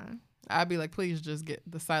respond. I'd be like, please just get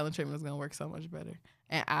the silent treatment is gonna work so much better.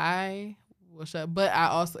 And I will shut, but I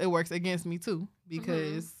also, it works against me too,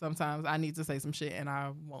 because sometimes I need to say some shit and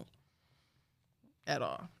I won't at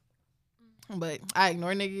all. But I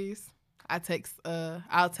ignore niggas. I'll text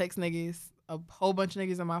niggas, a whole bunch of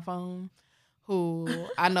niggas on my phone who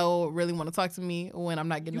I know really want to talk to me when I'm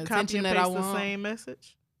not getting the attention that I want. The same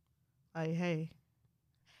message. Like, hey,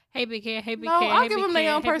 big head, hey, big no, head. I'll hey, give big them their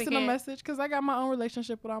head, own hey, big personal head. message because I got my own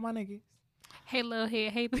relationship with all my niggas. Hey, little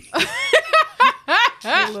head, hey, big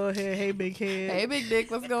hey, little head, hey, big head. Hey, big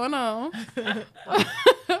dick, what's going on?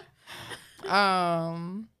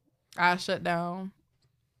 I shut down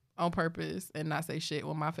on purpose and not say shit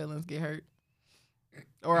when my feelings get hurt.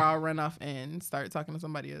 Or I'll run off and start talking to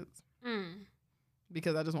somebody else.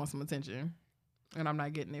 Because I just want some attention. And I'm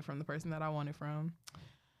not getting it from the person that I want it from.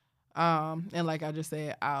 And like I just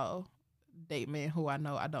said, I'll date men who I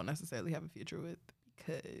know I don't necessarily have a future with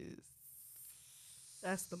because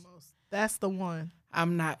that's the one. I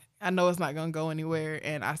know it's not gonna go anywhere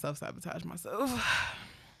and I self-sabotage myself.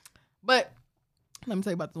 But let me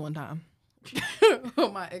tell you about this one time.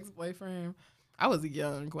 With my ex-boyfriend. I was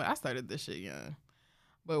young when I started this shit young.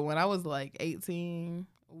 But when I was like 18,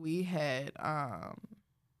 we had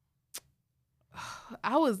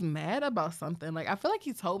I was mad about something. Like, I feel like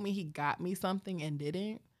he told me he got me something and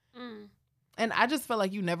didn't. And I just felt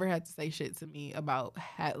like you never had to say shit to me about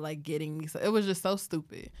getting me. So it was just so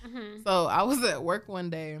stupid. So I was at work one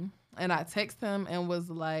day and I texted him and was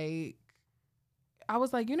like,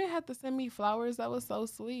 you didn't have to send me flowers. That was so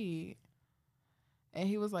sweet. And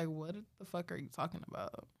he was like, what the fuck are you talking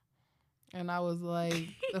about? And I was like,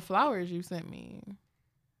 the flowers you sent me.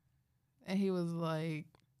 And he was like,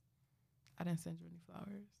 I didn't send you any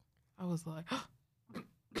flowers. I was like,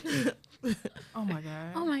 oh my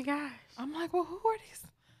God. Oh my gosh. I'm like, well, who are these?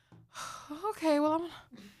 Okay, well,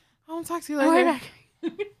 I'm gonna talk to you Oh my later.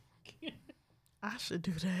 God. I should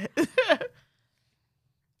do that.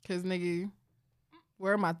 Cause nigga,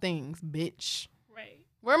 where are my things, bitch? Right.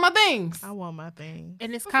 Where are my things? I want my thing.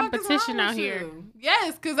 And it's The fuck is competition wrong out with here. you?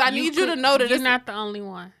 Yes, cause I need you to know that you're it's not the only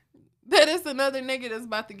one. that it's another nigga that's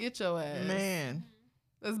about to get your ass. Man.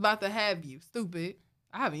 That's about to have you. Stupid.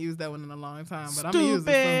 I haven't used that one in a long time, but I'm gonna use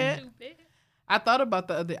it soon. Stupid. I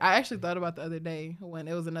actually thought about the other day when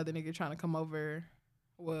it was another nigga trying to come over.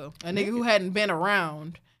 Well, a nigga who hadn't been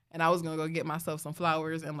around, and I was gonna go get myself some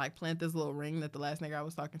flowers and like plant this little ring that the last nigga I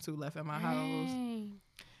was talking to left at my house. Dang.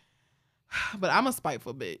 But I'm a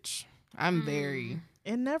spiteful bitch. I'm very.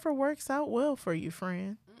 It never works out well for you,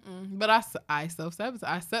 friend. But I self-sabotage.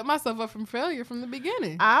 I set myself up from failure from the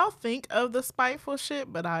beginning. I'll think of the spiteful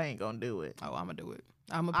shit, but I ain't gonna do it. I'm gonna do it.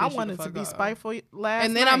 I'm gonna. I wanted to be spiteful last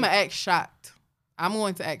and then night. I'm gonna act shocked. I'm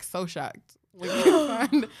going to act so shocked.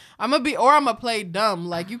 I'm gonna play dumb.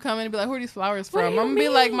 Like you come in and be like, "Who are these flowers from?" I'm gonna be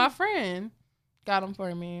like, "My friend got them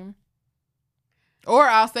for me." Or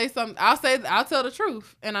I'll say something. I'll tell the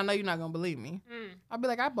truth, and I know you're not gonna believe me. I'll be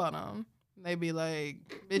like, "I bought them." They be like,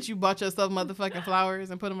 "Bitch, you bought yourself motherfucking flowers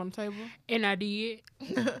and put them on the table." And I did.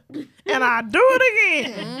 And I do it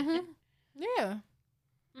again. Yeah.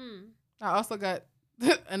 Mm. I also got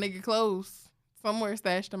a nigga clothes somewhere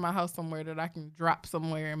stashed in my house somewhere that I can drop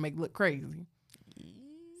somewhere and make look crazy.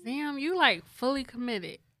 Damn, you like fully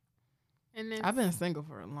committed. And then I've been single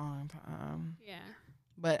for a long time, yeah.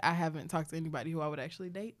 but I haven't talked to anybody who I would actually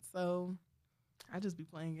date. So I just be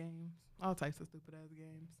playing games, all types of stupid ass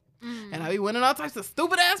games, and I be winning all types of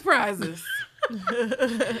stupid ass prizes. Ding, ding,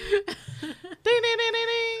 ding, ding,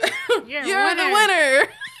 ding. You're the winner.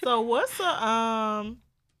 So what's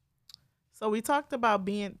so we talked about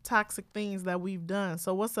being toxic things that we've done.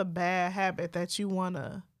 So what's a bad habit that you want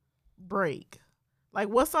to break? Like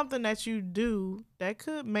what's something that you do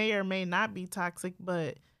that may or may not be toxic,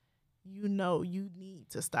 but you know you need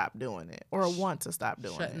to stop doing it or want to stop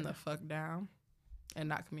doing Shutting it? the fuck down and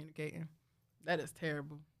not communicating. That is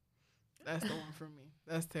terrible. That's the one for me.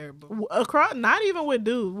 That's terrible. Across, not even with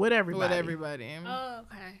dudes, with everybody. With everybody. Oh,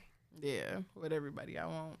 okay. Yeah, with everybody. I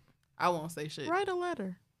won't say shit. Write a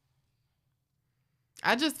letter.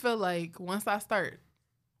 I just feel like once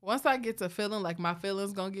I get to feeling like my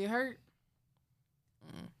feelings gonna get hurt,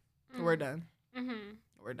 we're done. Mm-hmm.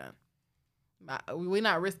 We're done. We're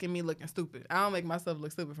not risking me looking stupid. I don't make myself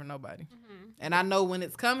look stupid for nobody. Mm-hmm. And I know when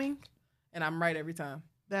it's coming, and I'm right every time.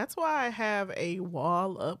 That's why I have a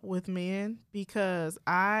wall up with men, because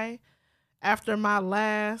after my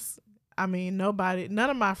last, none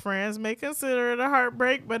of my friends may consider it a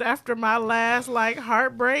heartbreak, but after my last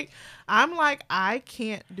heartbreak, I'm like, I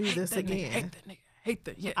can't do this again. Hate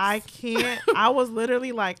that. Yes. I can't. I was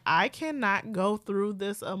literally like, I cannot go through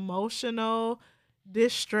this emotional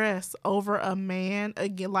distress over a man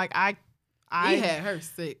again. Like I he had her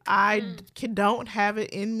sick. Don't have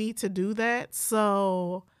it in me to do that.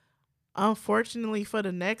 So unfortunately for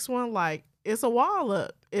the next one, like it's a wall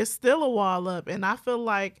up. It's still a wall up. And I feel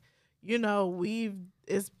like,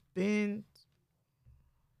 it's been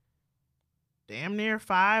damn near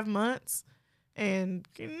 5 months and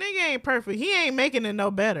nigga ain't perfect. He ain't making it no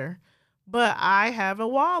better. But I have a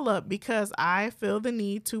wall up because I feel the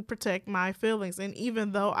need to protect my feelings. And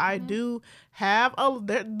even though I do have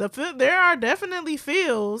there are definitely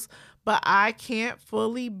feels, but I can't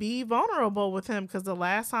fully be vulnerable with him because the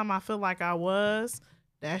last time I feel like I was,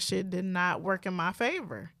 that shit did not work in my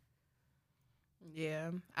favor.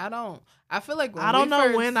 Yeah, I feel like I don't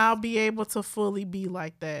know when I'll be able to fully be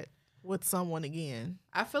like that with someone again.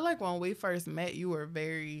 I feel like when we first met, you were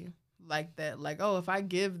very like that. Like, oh, if I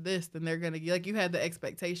give this, then they're going to like, you had the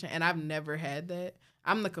expectation, and I've never had that.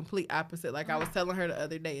 I'm the complete opposite. Like I was telling her the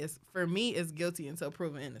other day, for me, it's guilty until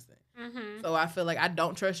proven innocent. Mm-hmm. So I feel like I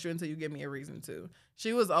don't trust you until you give me a reason to.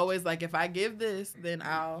 She was always like, if I give this, then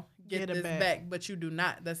I'll get this back. But you do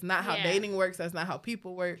not. That's not how dating works. That's not how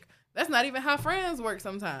people work. That's not even how friends work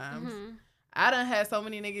sometimes. Mm-hmm. I done had so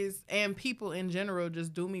many niggas and people in general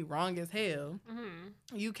just do me wrong as hell.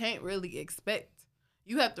 Mm-hmm. You can't really expect.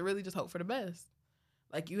 You have to really just hope for the best.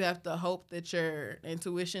 Like, you have to hope that your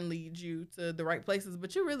intuition leads you to the right places.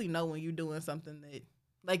 But you really know when you're doing something that,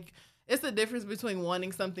 like, it's the difference between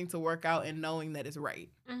wanting something to work out and knowing that it's right.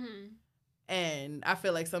 Mm-hmm. And I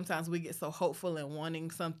feel like sometimes we get so hopeful and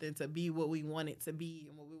wanting something to be what we want it to be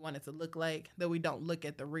and what we want it to look like that we don't look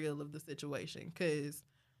at the real of the situation. Because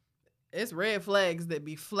it's red flags that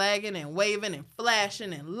be flagging and waving and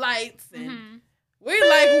flashing and lights. And we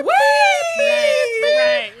like, wee!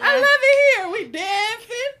 Right. I love it here. We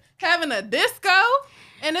dancing, having a disco.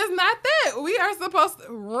 And it's not that. We are supposed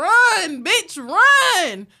to run, bitch,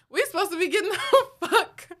 run. We supposed to be getting the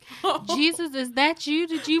fuck home. Jesus, is that you?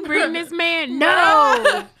 Did you bring this man?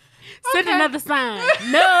 No. Send another sign.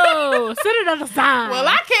 No. Send another sign. Well,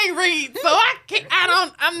 I can't read, so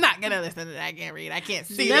I'm not gonna listen to that. I can't read. I can't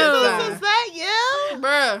see No. this sign. Is that you?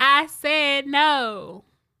 Bruh, I said no.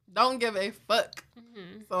 don't give a fuck.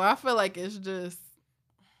 So I feel like it's just,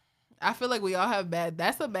 I feel like we all have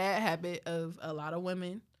that's a bad habit of a lot of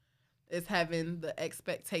women, is having the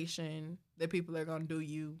expectation that people are going to do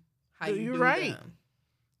you how you do right. them.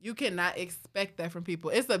 You cannot expect that from people.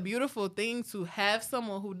 It's a beautiful thing to have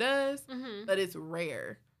someone who does, but it's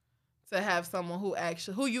rare to have someone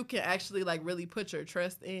who you can actually like really put your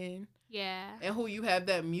trust in. Yeah. And who you have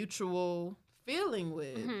that mutual feeling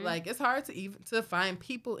with. Like, it's hard to find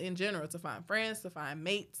people in general, to find friends, to find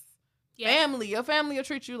mates. Family. Your family will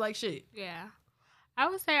treat you like shit. Yeah. I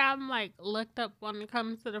would say I'm like looked up when it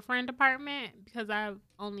comes to the friend department because I have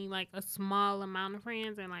only like a small amount of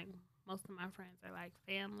friends, and like most of my friends are like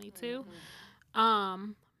family too.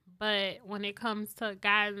 But when it comes to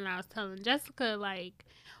guys, and I was telling Jessica, like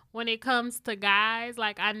when it comes to guys,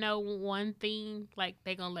 like I know one thing, like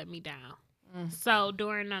they gonna let me down. So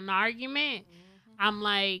during an argument, I'm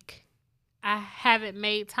like, I haven't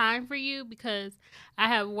made time for you because I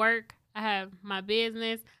have work, I have my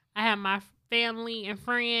business, I have my family and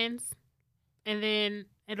friends, and then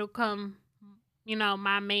it'll come,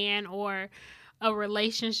 my man or a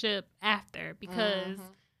relationship after, because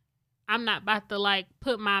I'm not about to like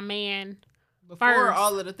put my man before first.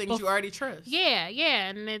 all of the things you already trust. Yeah,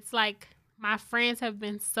 and it's like my friends have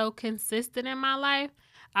been so consistent in my life.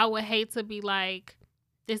 I would hate to be like,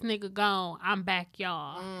 this nigga gone, I'm back,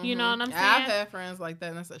 y'all. You know what I'm saying? I've had friends like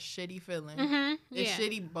that, and that's a shitty feeling. It's Yeah.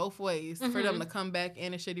 shitty both ways, for them to come back,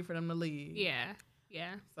 and it's shitty for them to leave. Yeah.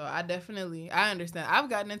 So I understand. I've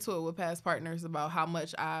gotten into it with past partners about how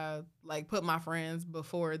much I like put my friends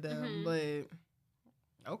before them, but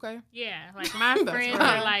okay. Yeah, like my That's friends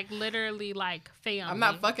fine. are like literally like family. I'm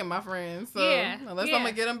not fucking my friends, so Yeah, unless yeah. I'm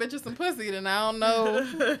gonna get them bitches some pussy, then I don't know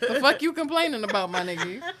the fuck you complaining about, my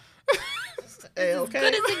nigga. Hey, okay.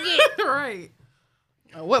 Good as it get. Right.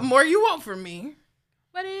 What more you want from me?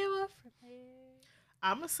 But it was for me.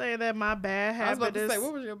 I'm gonna say that my bad I was about habit to is say,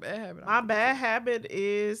 what was your bad habit? my bad habit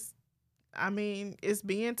is, it's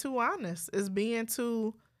being too honest. It's being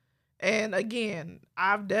too, and again,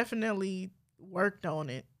 I've definitely worked on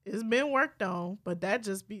it. It's been worked on, but that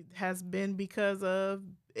just has been because of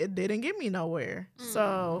it didn't get me nowhere.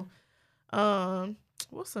 So,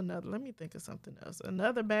 what's another? Let me think of something else.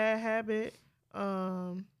 Another bad habit.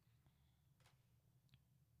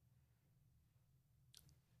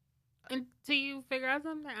 Until you figure out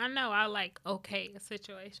something, I know I like a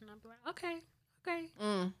situation. I'll be like, okay.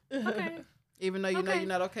 Even though you know Okay. you're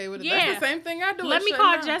not okay with it. Yeah. That's the same thing I do. Let with me shut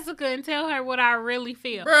call down. Jessica and tell her what I really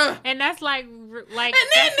feel. Bruh. And that's like And then this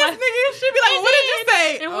that's like, nigga, she be like, well, what did you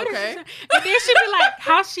say? And what did Okay. she say? And then she be like,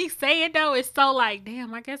 how she say it though is so like,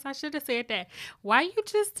 damn, I guess I should have said that. Why you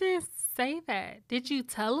just didn't say that? Did you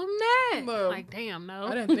tell him that? Well, like, damn, no.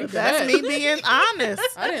 I didn't think of That's that. me being honest.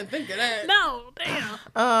 I didn't think of that. No, damn.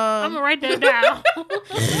 I'm gonna write that down.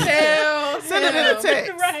 Send it in a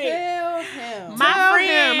text. Right. Tell him. My Tell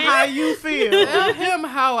friend him how you feel. Tell him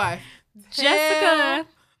how I Jessica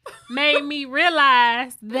made me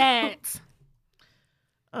realize that.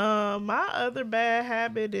 My other bad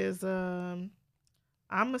habit is I'm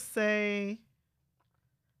gonna say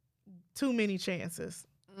too many chances.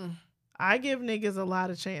 I give niggas a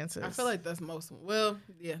lot of chances. I feel like that's most. Well,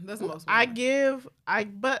 yeah, that's most. I'm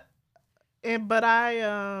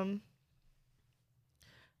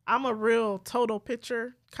a real total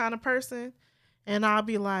picture kind of person, and I'll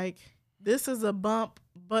be like, this is a bump,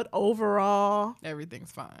 but overall,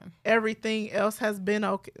 everything's fine. everything else has been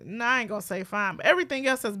okay. No, I ain't gonna say fine, but everything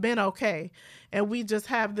else has been okay. And we just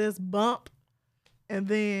have this bump, and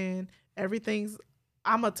then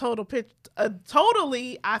I'm a total pitch.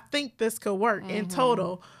 Totally, I think this could work in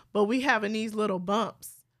total, but we having these little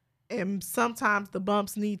bumps, and sometimes the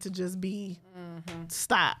bumps need to just be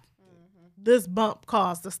stop. This bump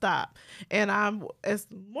caused to stop, and it's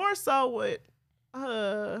more so with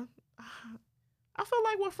I feel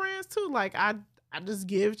like with friends too. Like I just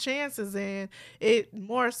give chances, and it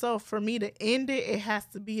more so for me to end it, it has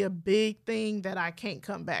to be a big thing that I can't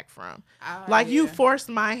come back from. Like you forced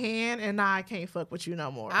my hand and now I can't fuck with you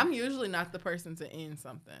no more. I'm usually not the person to end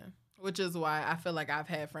something, which is why I feel like I've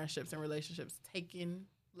had friendships and relationships taken,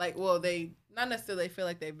 like, well, they not necessarily feel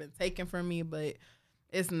like they've been taken from me, but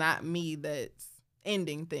it's not me that's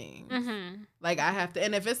ending things. Like I have to,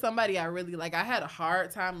 and if it's somebody I really like, I had a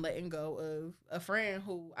hard time letting go of a friend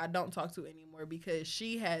who I don't talk to anymore because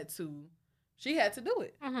she had to do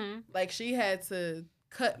it. Like she had to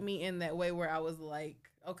cut me in that way where I was like,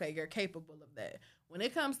 okay, you're capable of that. When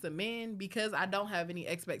it comes to men, because I don't have any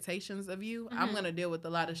expectations of you, I'm gonna deal with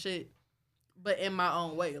a lot of shit, but in my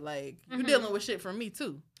own way. Like you dealing with shit from me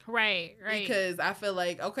too. Right. Because I feel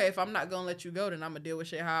like, okay, if I'm not gonna let you go, then I'm gonna deal with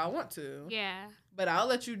shit how I want to. Yeah. But I'll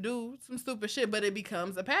let you do some stupid shit, but it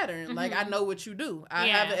becomes a pattern. Like I know what you do. I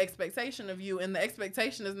have an expectation of you, and the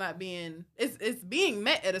expectation is not being it's being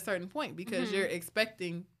met at a certain point because you're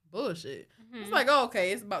expecting bullshit. It's like, oh,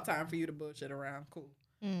 okay, it's about time for you to bullshit around. Cool.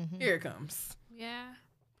 Here it comes. Yeah.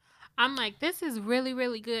 I'm like, this is really,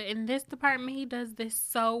 really good. In this department, he does this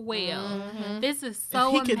so well. This is so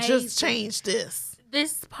if he amazing. could just change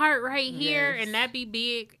this part right here, and that be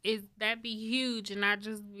big, that be huge, and I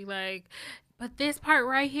just be like, but this part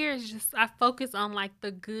right here is just, I focus on like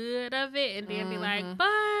the good of it, and then be like,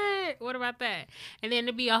 but what about that? And then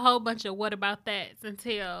it'd be a whole bunch of what about that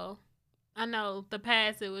until I know the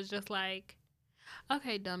past, it was just like,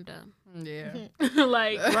 okay, dumb. Yeah.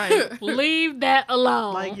 Like, right. Leave that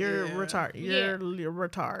alone. Like you're retarded. You're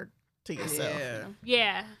retarded to yourself.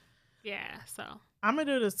 Yeah. So I'm gonna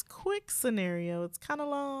do this quick scenario. It's kind of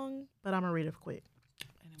long, but I'm gonna read it quick.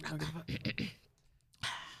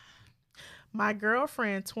 My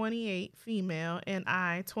girlfriend, 28, female, and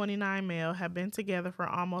I, 29, male, have been together for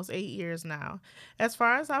almost 8 years now. As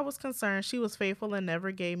far as I was concerned, she was faithful and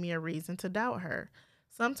never gave me a reason to doubt her.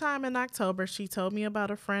 Sometime in October, she told me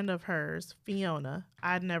about a friend of hers, Fiona,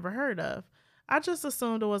 I'd never heard of. I just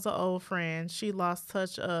assumed it was an old friend she lost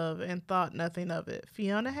touch of and thought nothing of it.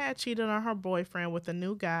 Fiona had cheated on her boyfriend with a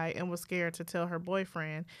new guy and was scared to tell her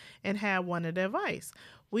boyfriend and had wanted advice.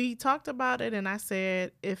 We talked about it and I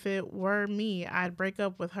said if it were me, I'd break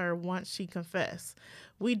up with her once she confessed.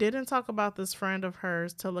 We didn't talk about this friend of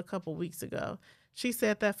hers till a couple weeks ago. She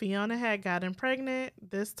said that Fiona had gotten pregnant,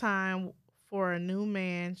 this time for a new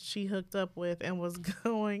man she hooked up with and was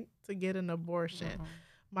going to get an abortion.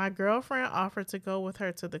 My girlfriend offered to go with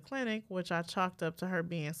her to the clinic, which I chalked up to her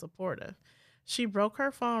being supportive. She broke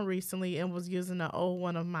her phone recently and was using an old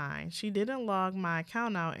one of mine. She didn't log my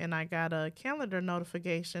account out and I got a calendar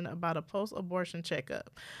notification about a post-abortion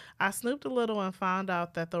checkup. I snooped a little and found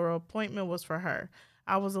out that the appointment was for her.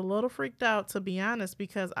 I was a little freaked out, to be honest,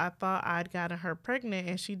 because I thought I'd gotten her pregnant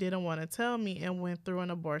and she didn't want to tell me and went through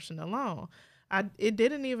an abortion alone. It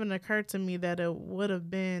didn't even occur to me that it would have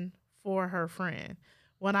been for her friend.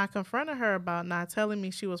 When I confronted her about not telling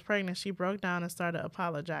me she was pregnant, she broke down and started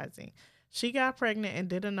apologizing. She got pregnant and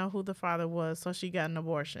didn't know who the father was, so she got an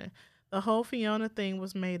abortion. The whole Fiona thing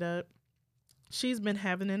was made up. She's been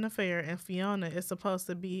having an affair, and Fiona is supposed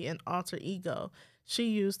to be an alter ego she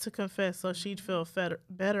used to confess so she'd feel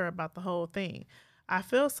better about the whole thing. I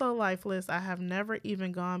feel so lifeless. I have never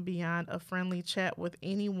even gone beyond a friendly chat with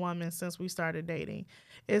any woman since we started dating.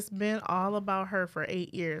 It's been all about her for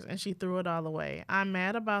 8 years, and she threw it all away. I'm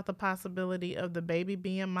mad about the possibility of the baby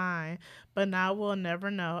being mine, but now we'll never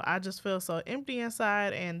know. I just feel so empty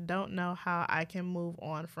inside and don't know how I can move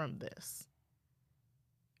on from this.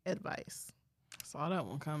 Advice. Saw that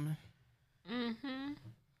one coming.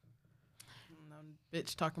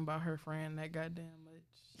 Bitch talking about her friend that goddamn much.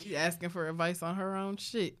 She asking for advice on her own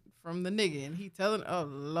shit from the nigga, and he telling, oh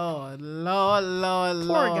Lord.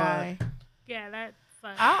 Poor guy. Yeah, that's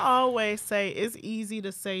fun. I always say it's easy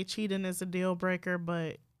to say cheating is a deal breaker,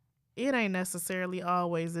 but it ain't necessarily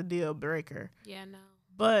always a deal breaker. Yeah, no.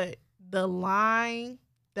 But the line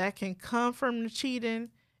that can come from the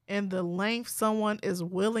cheating and the length someone is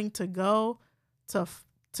willing to go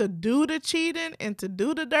to do the cheating and to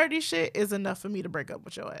do the dirty shit is enough for me to break up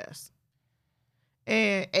with your ass.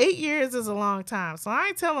 And 8 years is a long time. So I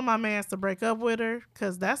ain't telling my mans to break up with her,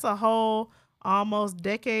 because that's a whole almost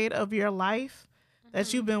decade of your life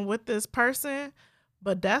that you've been with this person.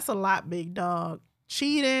 But that's a lot, big dog.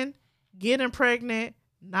 Cheating, getting pregnant,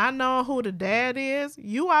 not knowing who the dad is.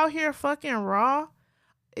 You out here fucking raw.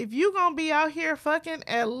 If you gonna be out here fucking,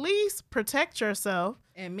 at least protect yourself.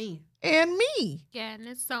 And me. Yeah, and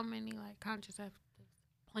there's so many like contraceptives.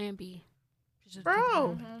 Plan B.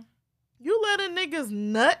 Bro, you letting niggas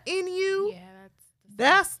nut in you? Yeah,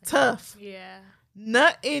 That's tough. Yeah.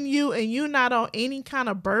 nut in you and you not on any kind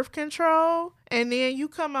of birth control, and then you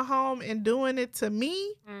coming home and doing it to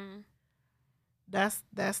me, that's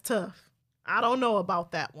tough. I don't know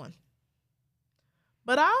about that one.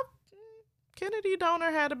 But Kennedy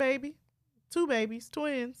donor had a baby. 2 babies,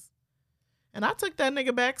 twins. And I took that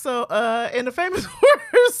nigga back. So in the famous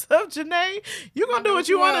words of Janae, you gonna do what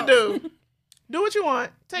you want to do. Do what you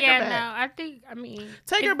want. Take her back.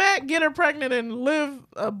 Take her back, get her pregnant, and live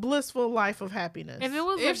a blissful life of happiness. If it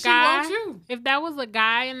was If a guy, she wants you. if that was a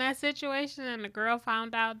guy in that situation, and the girl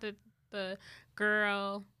found out that the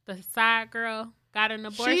side girl, got an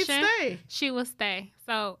abortion, she'd stay. She would stay.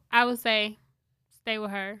 So I would say, stay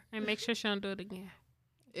with her and make sure she don't do it again.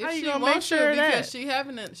 If How you she gonna wants make sure to, of because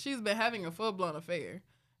that? she's been having a full blown affair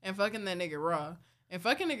and fucking that nigga raw. And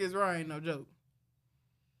fucking niggas raw ain't no joke.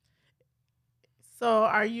 So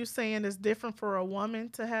are you saying it's different for a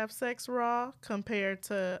woman to have sex raw compared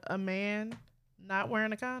to a man not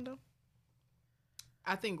wearing a condom?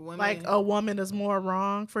 I think women Like a woman is more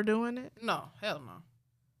wrong for doing it? No, hell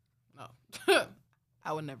no. No.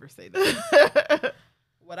 I would never say that.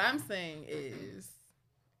 What I'm saying is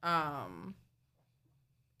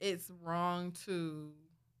it's wrong to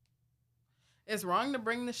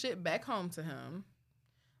bring the shit back home to him,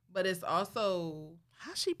 but it's also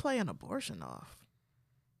How's she play an abortion off?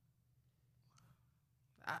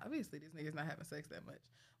 obviously these niggas not having sex that much.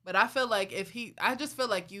 But I feel like I just feel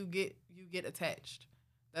like you get attached.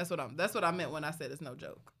 That's what I meant when I said it's no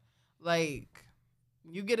joke. Like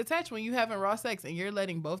you get attached when you having raw sex and you're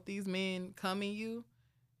letting both these men come in you.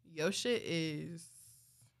 Your shit is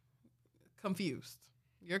confused.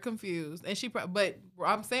 You're confused, and but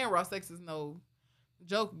I'm saying raw sex is no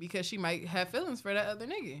joke because she might have feelings for that other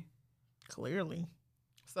nigga. Clearly.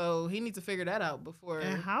 So he needs to figure that out before.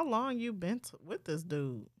 And how long you been with this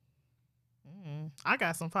dude? I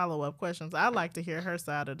got some follow-up questions. I'd like to hear her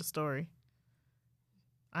side of the story.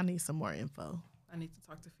 I need some more info. I need to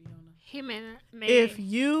talk to Fiona. He made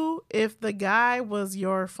If the guy was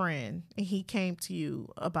your friend and he came to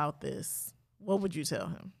you about this, what would you tell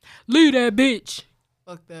him? leave that bitch.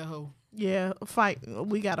 Fuck that hoe. Yeah, fight.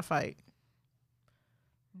 We gotta fight.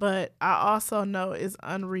 But I also know it's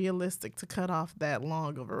unrealistic to cut off that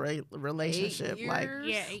long of a relationship. 8 Like, years?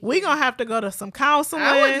 Yeah, we gonna have to go to some counseling.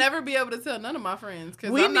 I would never be able to tell none of my friends because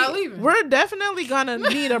I'm not leaving. We're definitely gonna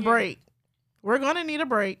need a break. We're gonna need a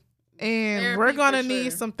break, and Therapy we're gonna for need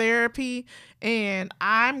sure. some therapy. And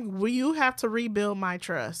you have to rebuild my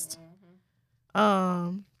trust.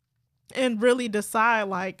 And really decide,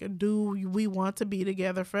 like, do we want to be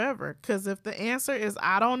together forever? Because if the answer is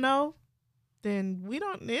I don't know, then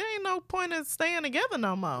there ain't no point in staying together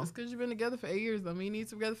no more. Just because you've been together for 8 years, I mean, you need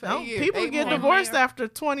to be together for No, 8 years. people 8 get more. divorced after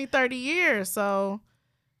 20, 30 years. So,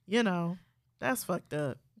 that's fucked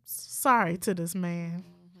up. Sorry to this man.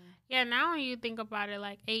 Yeah, now when you think about it,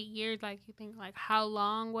 like 8 years, like you think like how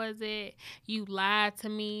long was it? You lied to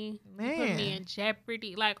me, you put me Man. in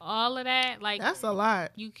jeopardy, like all of that. Like That's a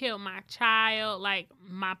lot. you killed my child, like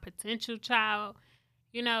my potential child,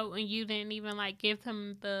 and you didn't even like give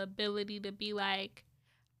him the ability to be like,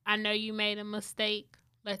 I know you made a mistake.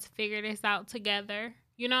 Let's figure this out together.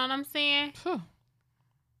 You know what I'm saying?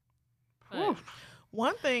 But,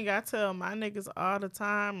 One thing I tell my niggas all the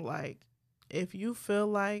time, like, if you feel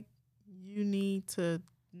like you need to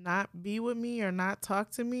not be with me or not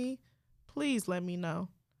talk to me, please let me know.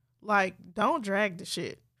 Like, don't drag the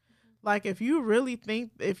shit. Like, if you really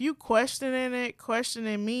think, if you questioning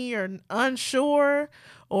me or unsure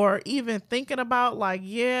or even thinking about like,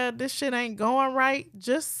 yeah, this shit ain't going right,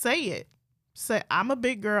 just say it. Say, I'm a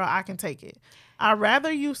big girl, I can take it. I'd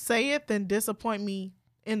rather you say it than disappoint me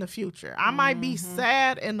in the future. I might be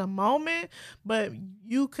sad in the moment, but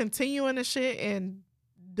you continuing the shit and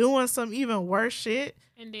doing some even worse shit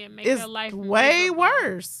and then make is your life way miserable.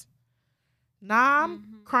 worse. Nah,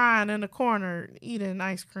 I'm crying in the corner eating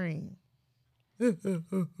ice cream.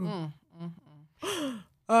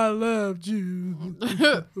 I loved you.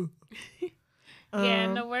 Yeah,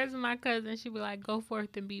 in the words of my cousin, she'd be like, go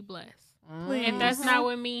forth and be blessed. Please. If that's not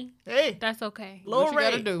with me, Hey, that's okay. Lil What you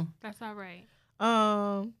gotta Ray. do? That's all right.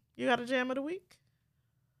 You got a jam of the week?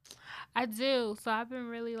 I do. So I've been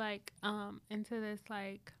really like into this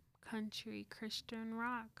like country Christian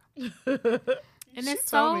rock. And She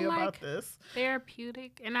it's told so me about like this.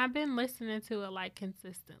 therapeutic, and I've been listening to it like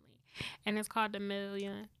consistently. And it's called A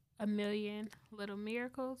Million Little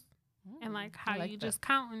Miracles. And like how like you that. just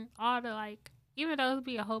counting all the like, even though it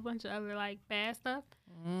be a whole bunch of other like bad stuff,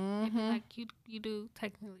 if, like you do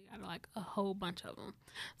technically got like a whole bunch of them.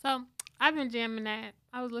 So I've been jamming that.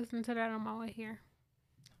 I was listening to that on my way here.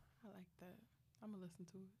 I like that. I'm gonna listen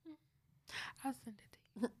to it. I'll send it to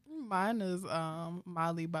you. Mine is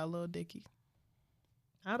Molly by Lil Dicky.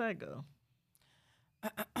 How'd that go?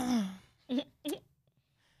 Okay,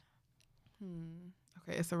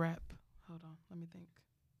 it's a rap. Hold on, let me think.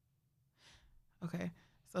 Okay,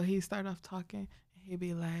 so he start off talking, and he'd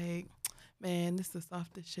be like, man, this is the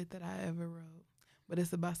softest shit that I ever wrote. But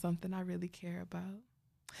it's about something I really care about.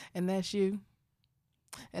 And that's you.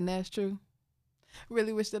 And that's true.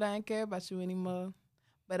 Really wish that I didn't care about you anymore.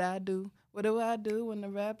 But I do. What do I do when the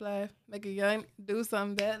rap life make a young do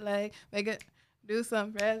something bad like make it do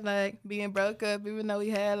something bad like being broke up even though we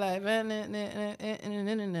had like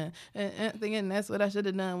thinking that's what I should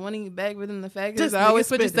have done. Wanting you back within the fact is I always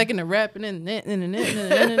put your second to rap and then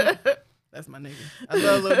that's my nigga. I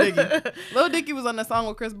love Lil Dicky. Lil Dicky was on the song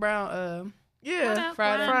with Chris Brown. Yeah,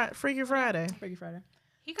 Friday. Freaky Friday. Freaky Friday.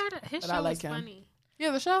 He got his But show I like is him. funny.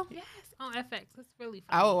 Yeah, the show. Yes, on FX. It's really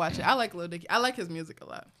I funny. will watch it. I like Lil Dicky. I like his music a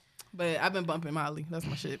lot. But I've been bumping Molly. That's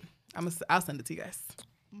my shit. I'll send it to you guys.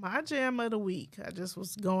 My jam of the week. I just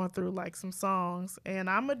was going through like some songs, and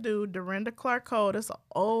I'm gonna do Dorinda Clark Cole. It's an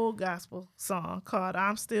old gospel song called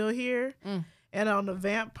 "I'm Still Here." And on the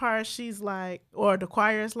vamp part, she's like, or the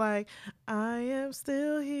choir's like, I am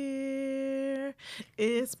still here.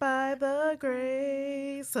 It's by the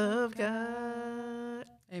grace of God.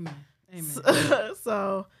 Amen.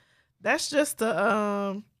 So that's just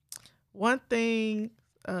the one thing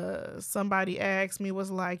somebody asked me was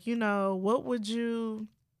like, what would you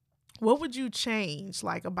change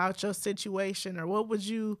like about your situation, or what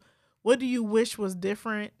do you wish was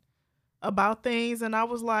different about things? And I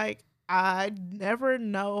was like, I never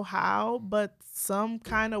know how, but some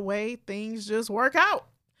kind of way things just work out.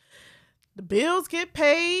 The bills get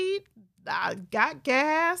paid. I got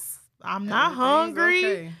gas. I'm not hungry.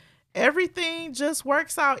 Okay. Everything just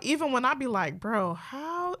works out. Even when I be like, bro,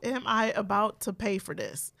 how am I about to pay for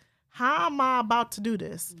this? How am I about to do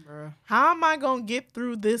this? Bruh. How am I going to get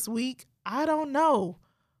through this week? I don't know.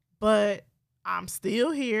 But I'm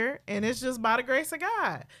still here, and it's just by the grace of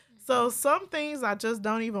God. So some things I just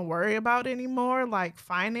don't even worry about anymore, like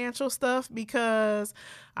financial stuff, because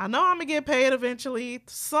I know I'm going to get paid eventually.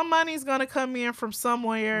 Some money's going to come in from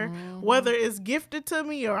somewhere, whether it's gifted to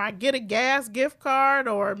me or I get a gas gift card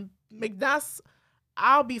or McDonald's,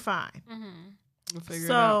 I'll be fine. We'll figure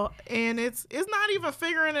it out. And it's not even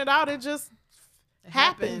figuring it out. It just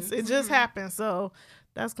happens. It just happens. So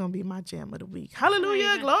that's going to be my jam of the week. Hallelujah.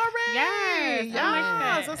 Amazing. Glory. Yes, I like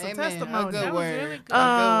that. That's a Amen. testimony. A good That was word. really good.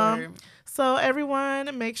 A good word. So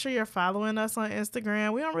everyone, make sure you're following us on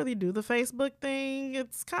Instagram. We don't really do the Facebook thing.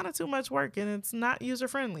 It's kind of too much work, and it's not user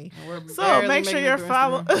friendly. So make sure you're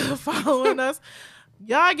following us.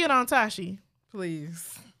 Y'all get on Tashi.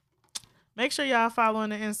 Please. Make sure y'all following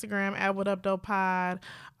the Instagram at What Up Though Pod.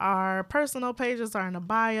 Our personal pages are in the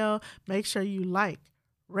bio. Make sure you like,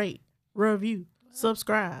 rate, review,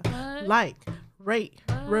 subscribe, like, rate,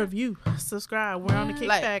 review, subscribe. We're on the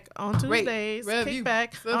Kickback on Tuesdays. Review, Kickback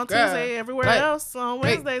on subscribe, Tuesday, everywhere like, else. On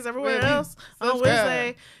Wednesdays, everywhere review, else. On subscribe,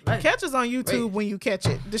 Wednesday. like, Catch us on YouTube when you catch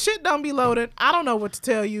it. The shit don't be loaded. I don't know what to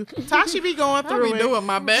tell you. Tashi be going I through be it. doing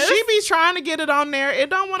my best. She be trying to get it on there. It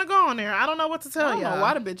don't want to go on there. I don't know what to tell I don't y'all. know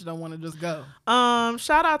why the bitch don't want to just go.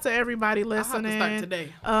 Shout out to everybody I have listening. to start today.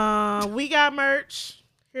 We got merch.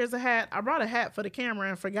 Here's a hat. I brought a hat for the camera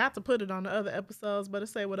and forgot to put it on the other episodes, but it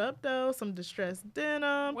say "What up, though?" Some distressed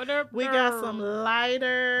denim. What up, We got though? some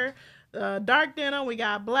lighter, dark denim. We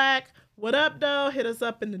got black. What up, though? Hit us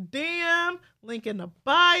up in the DM. Link in the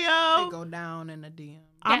bio. They go down in the DM.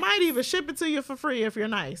 I might even ship it to you for free if you're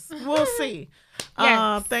nice. We'll see.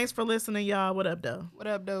 Yes. Thanks for listening, y'all. What up, though? What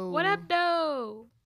up, though? What up, though?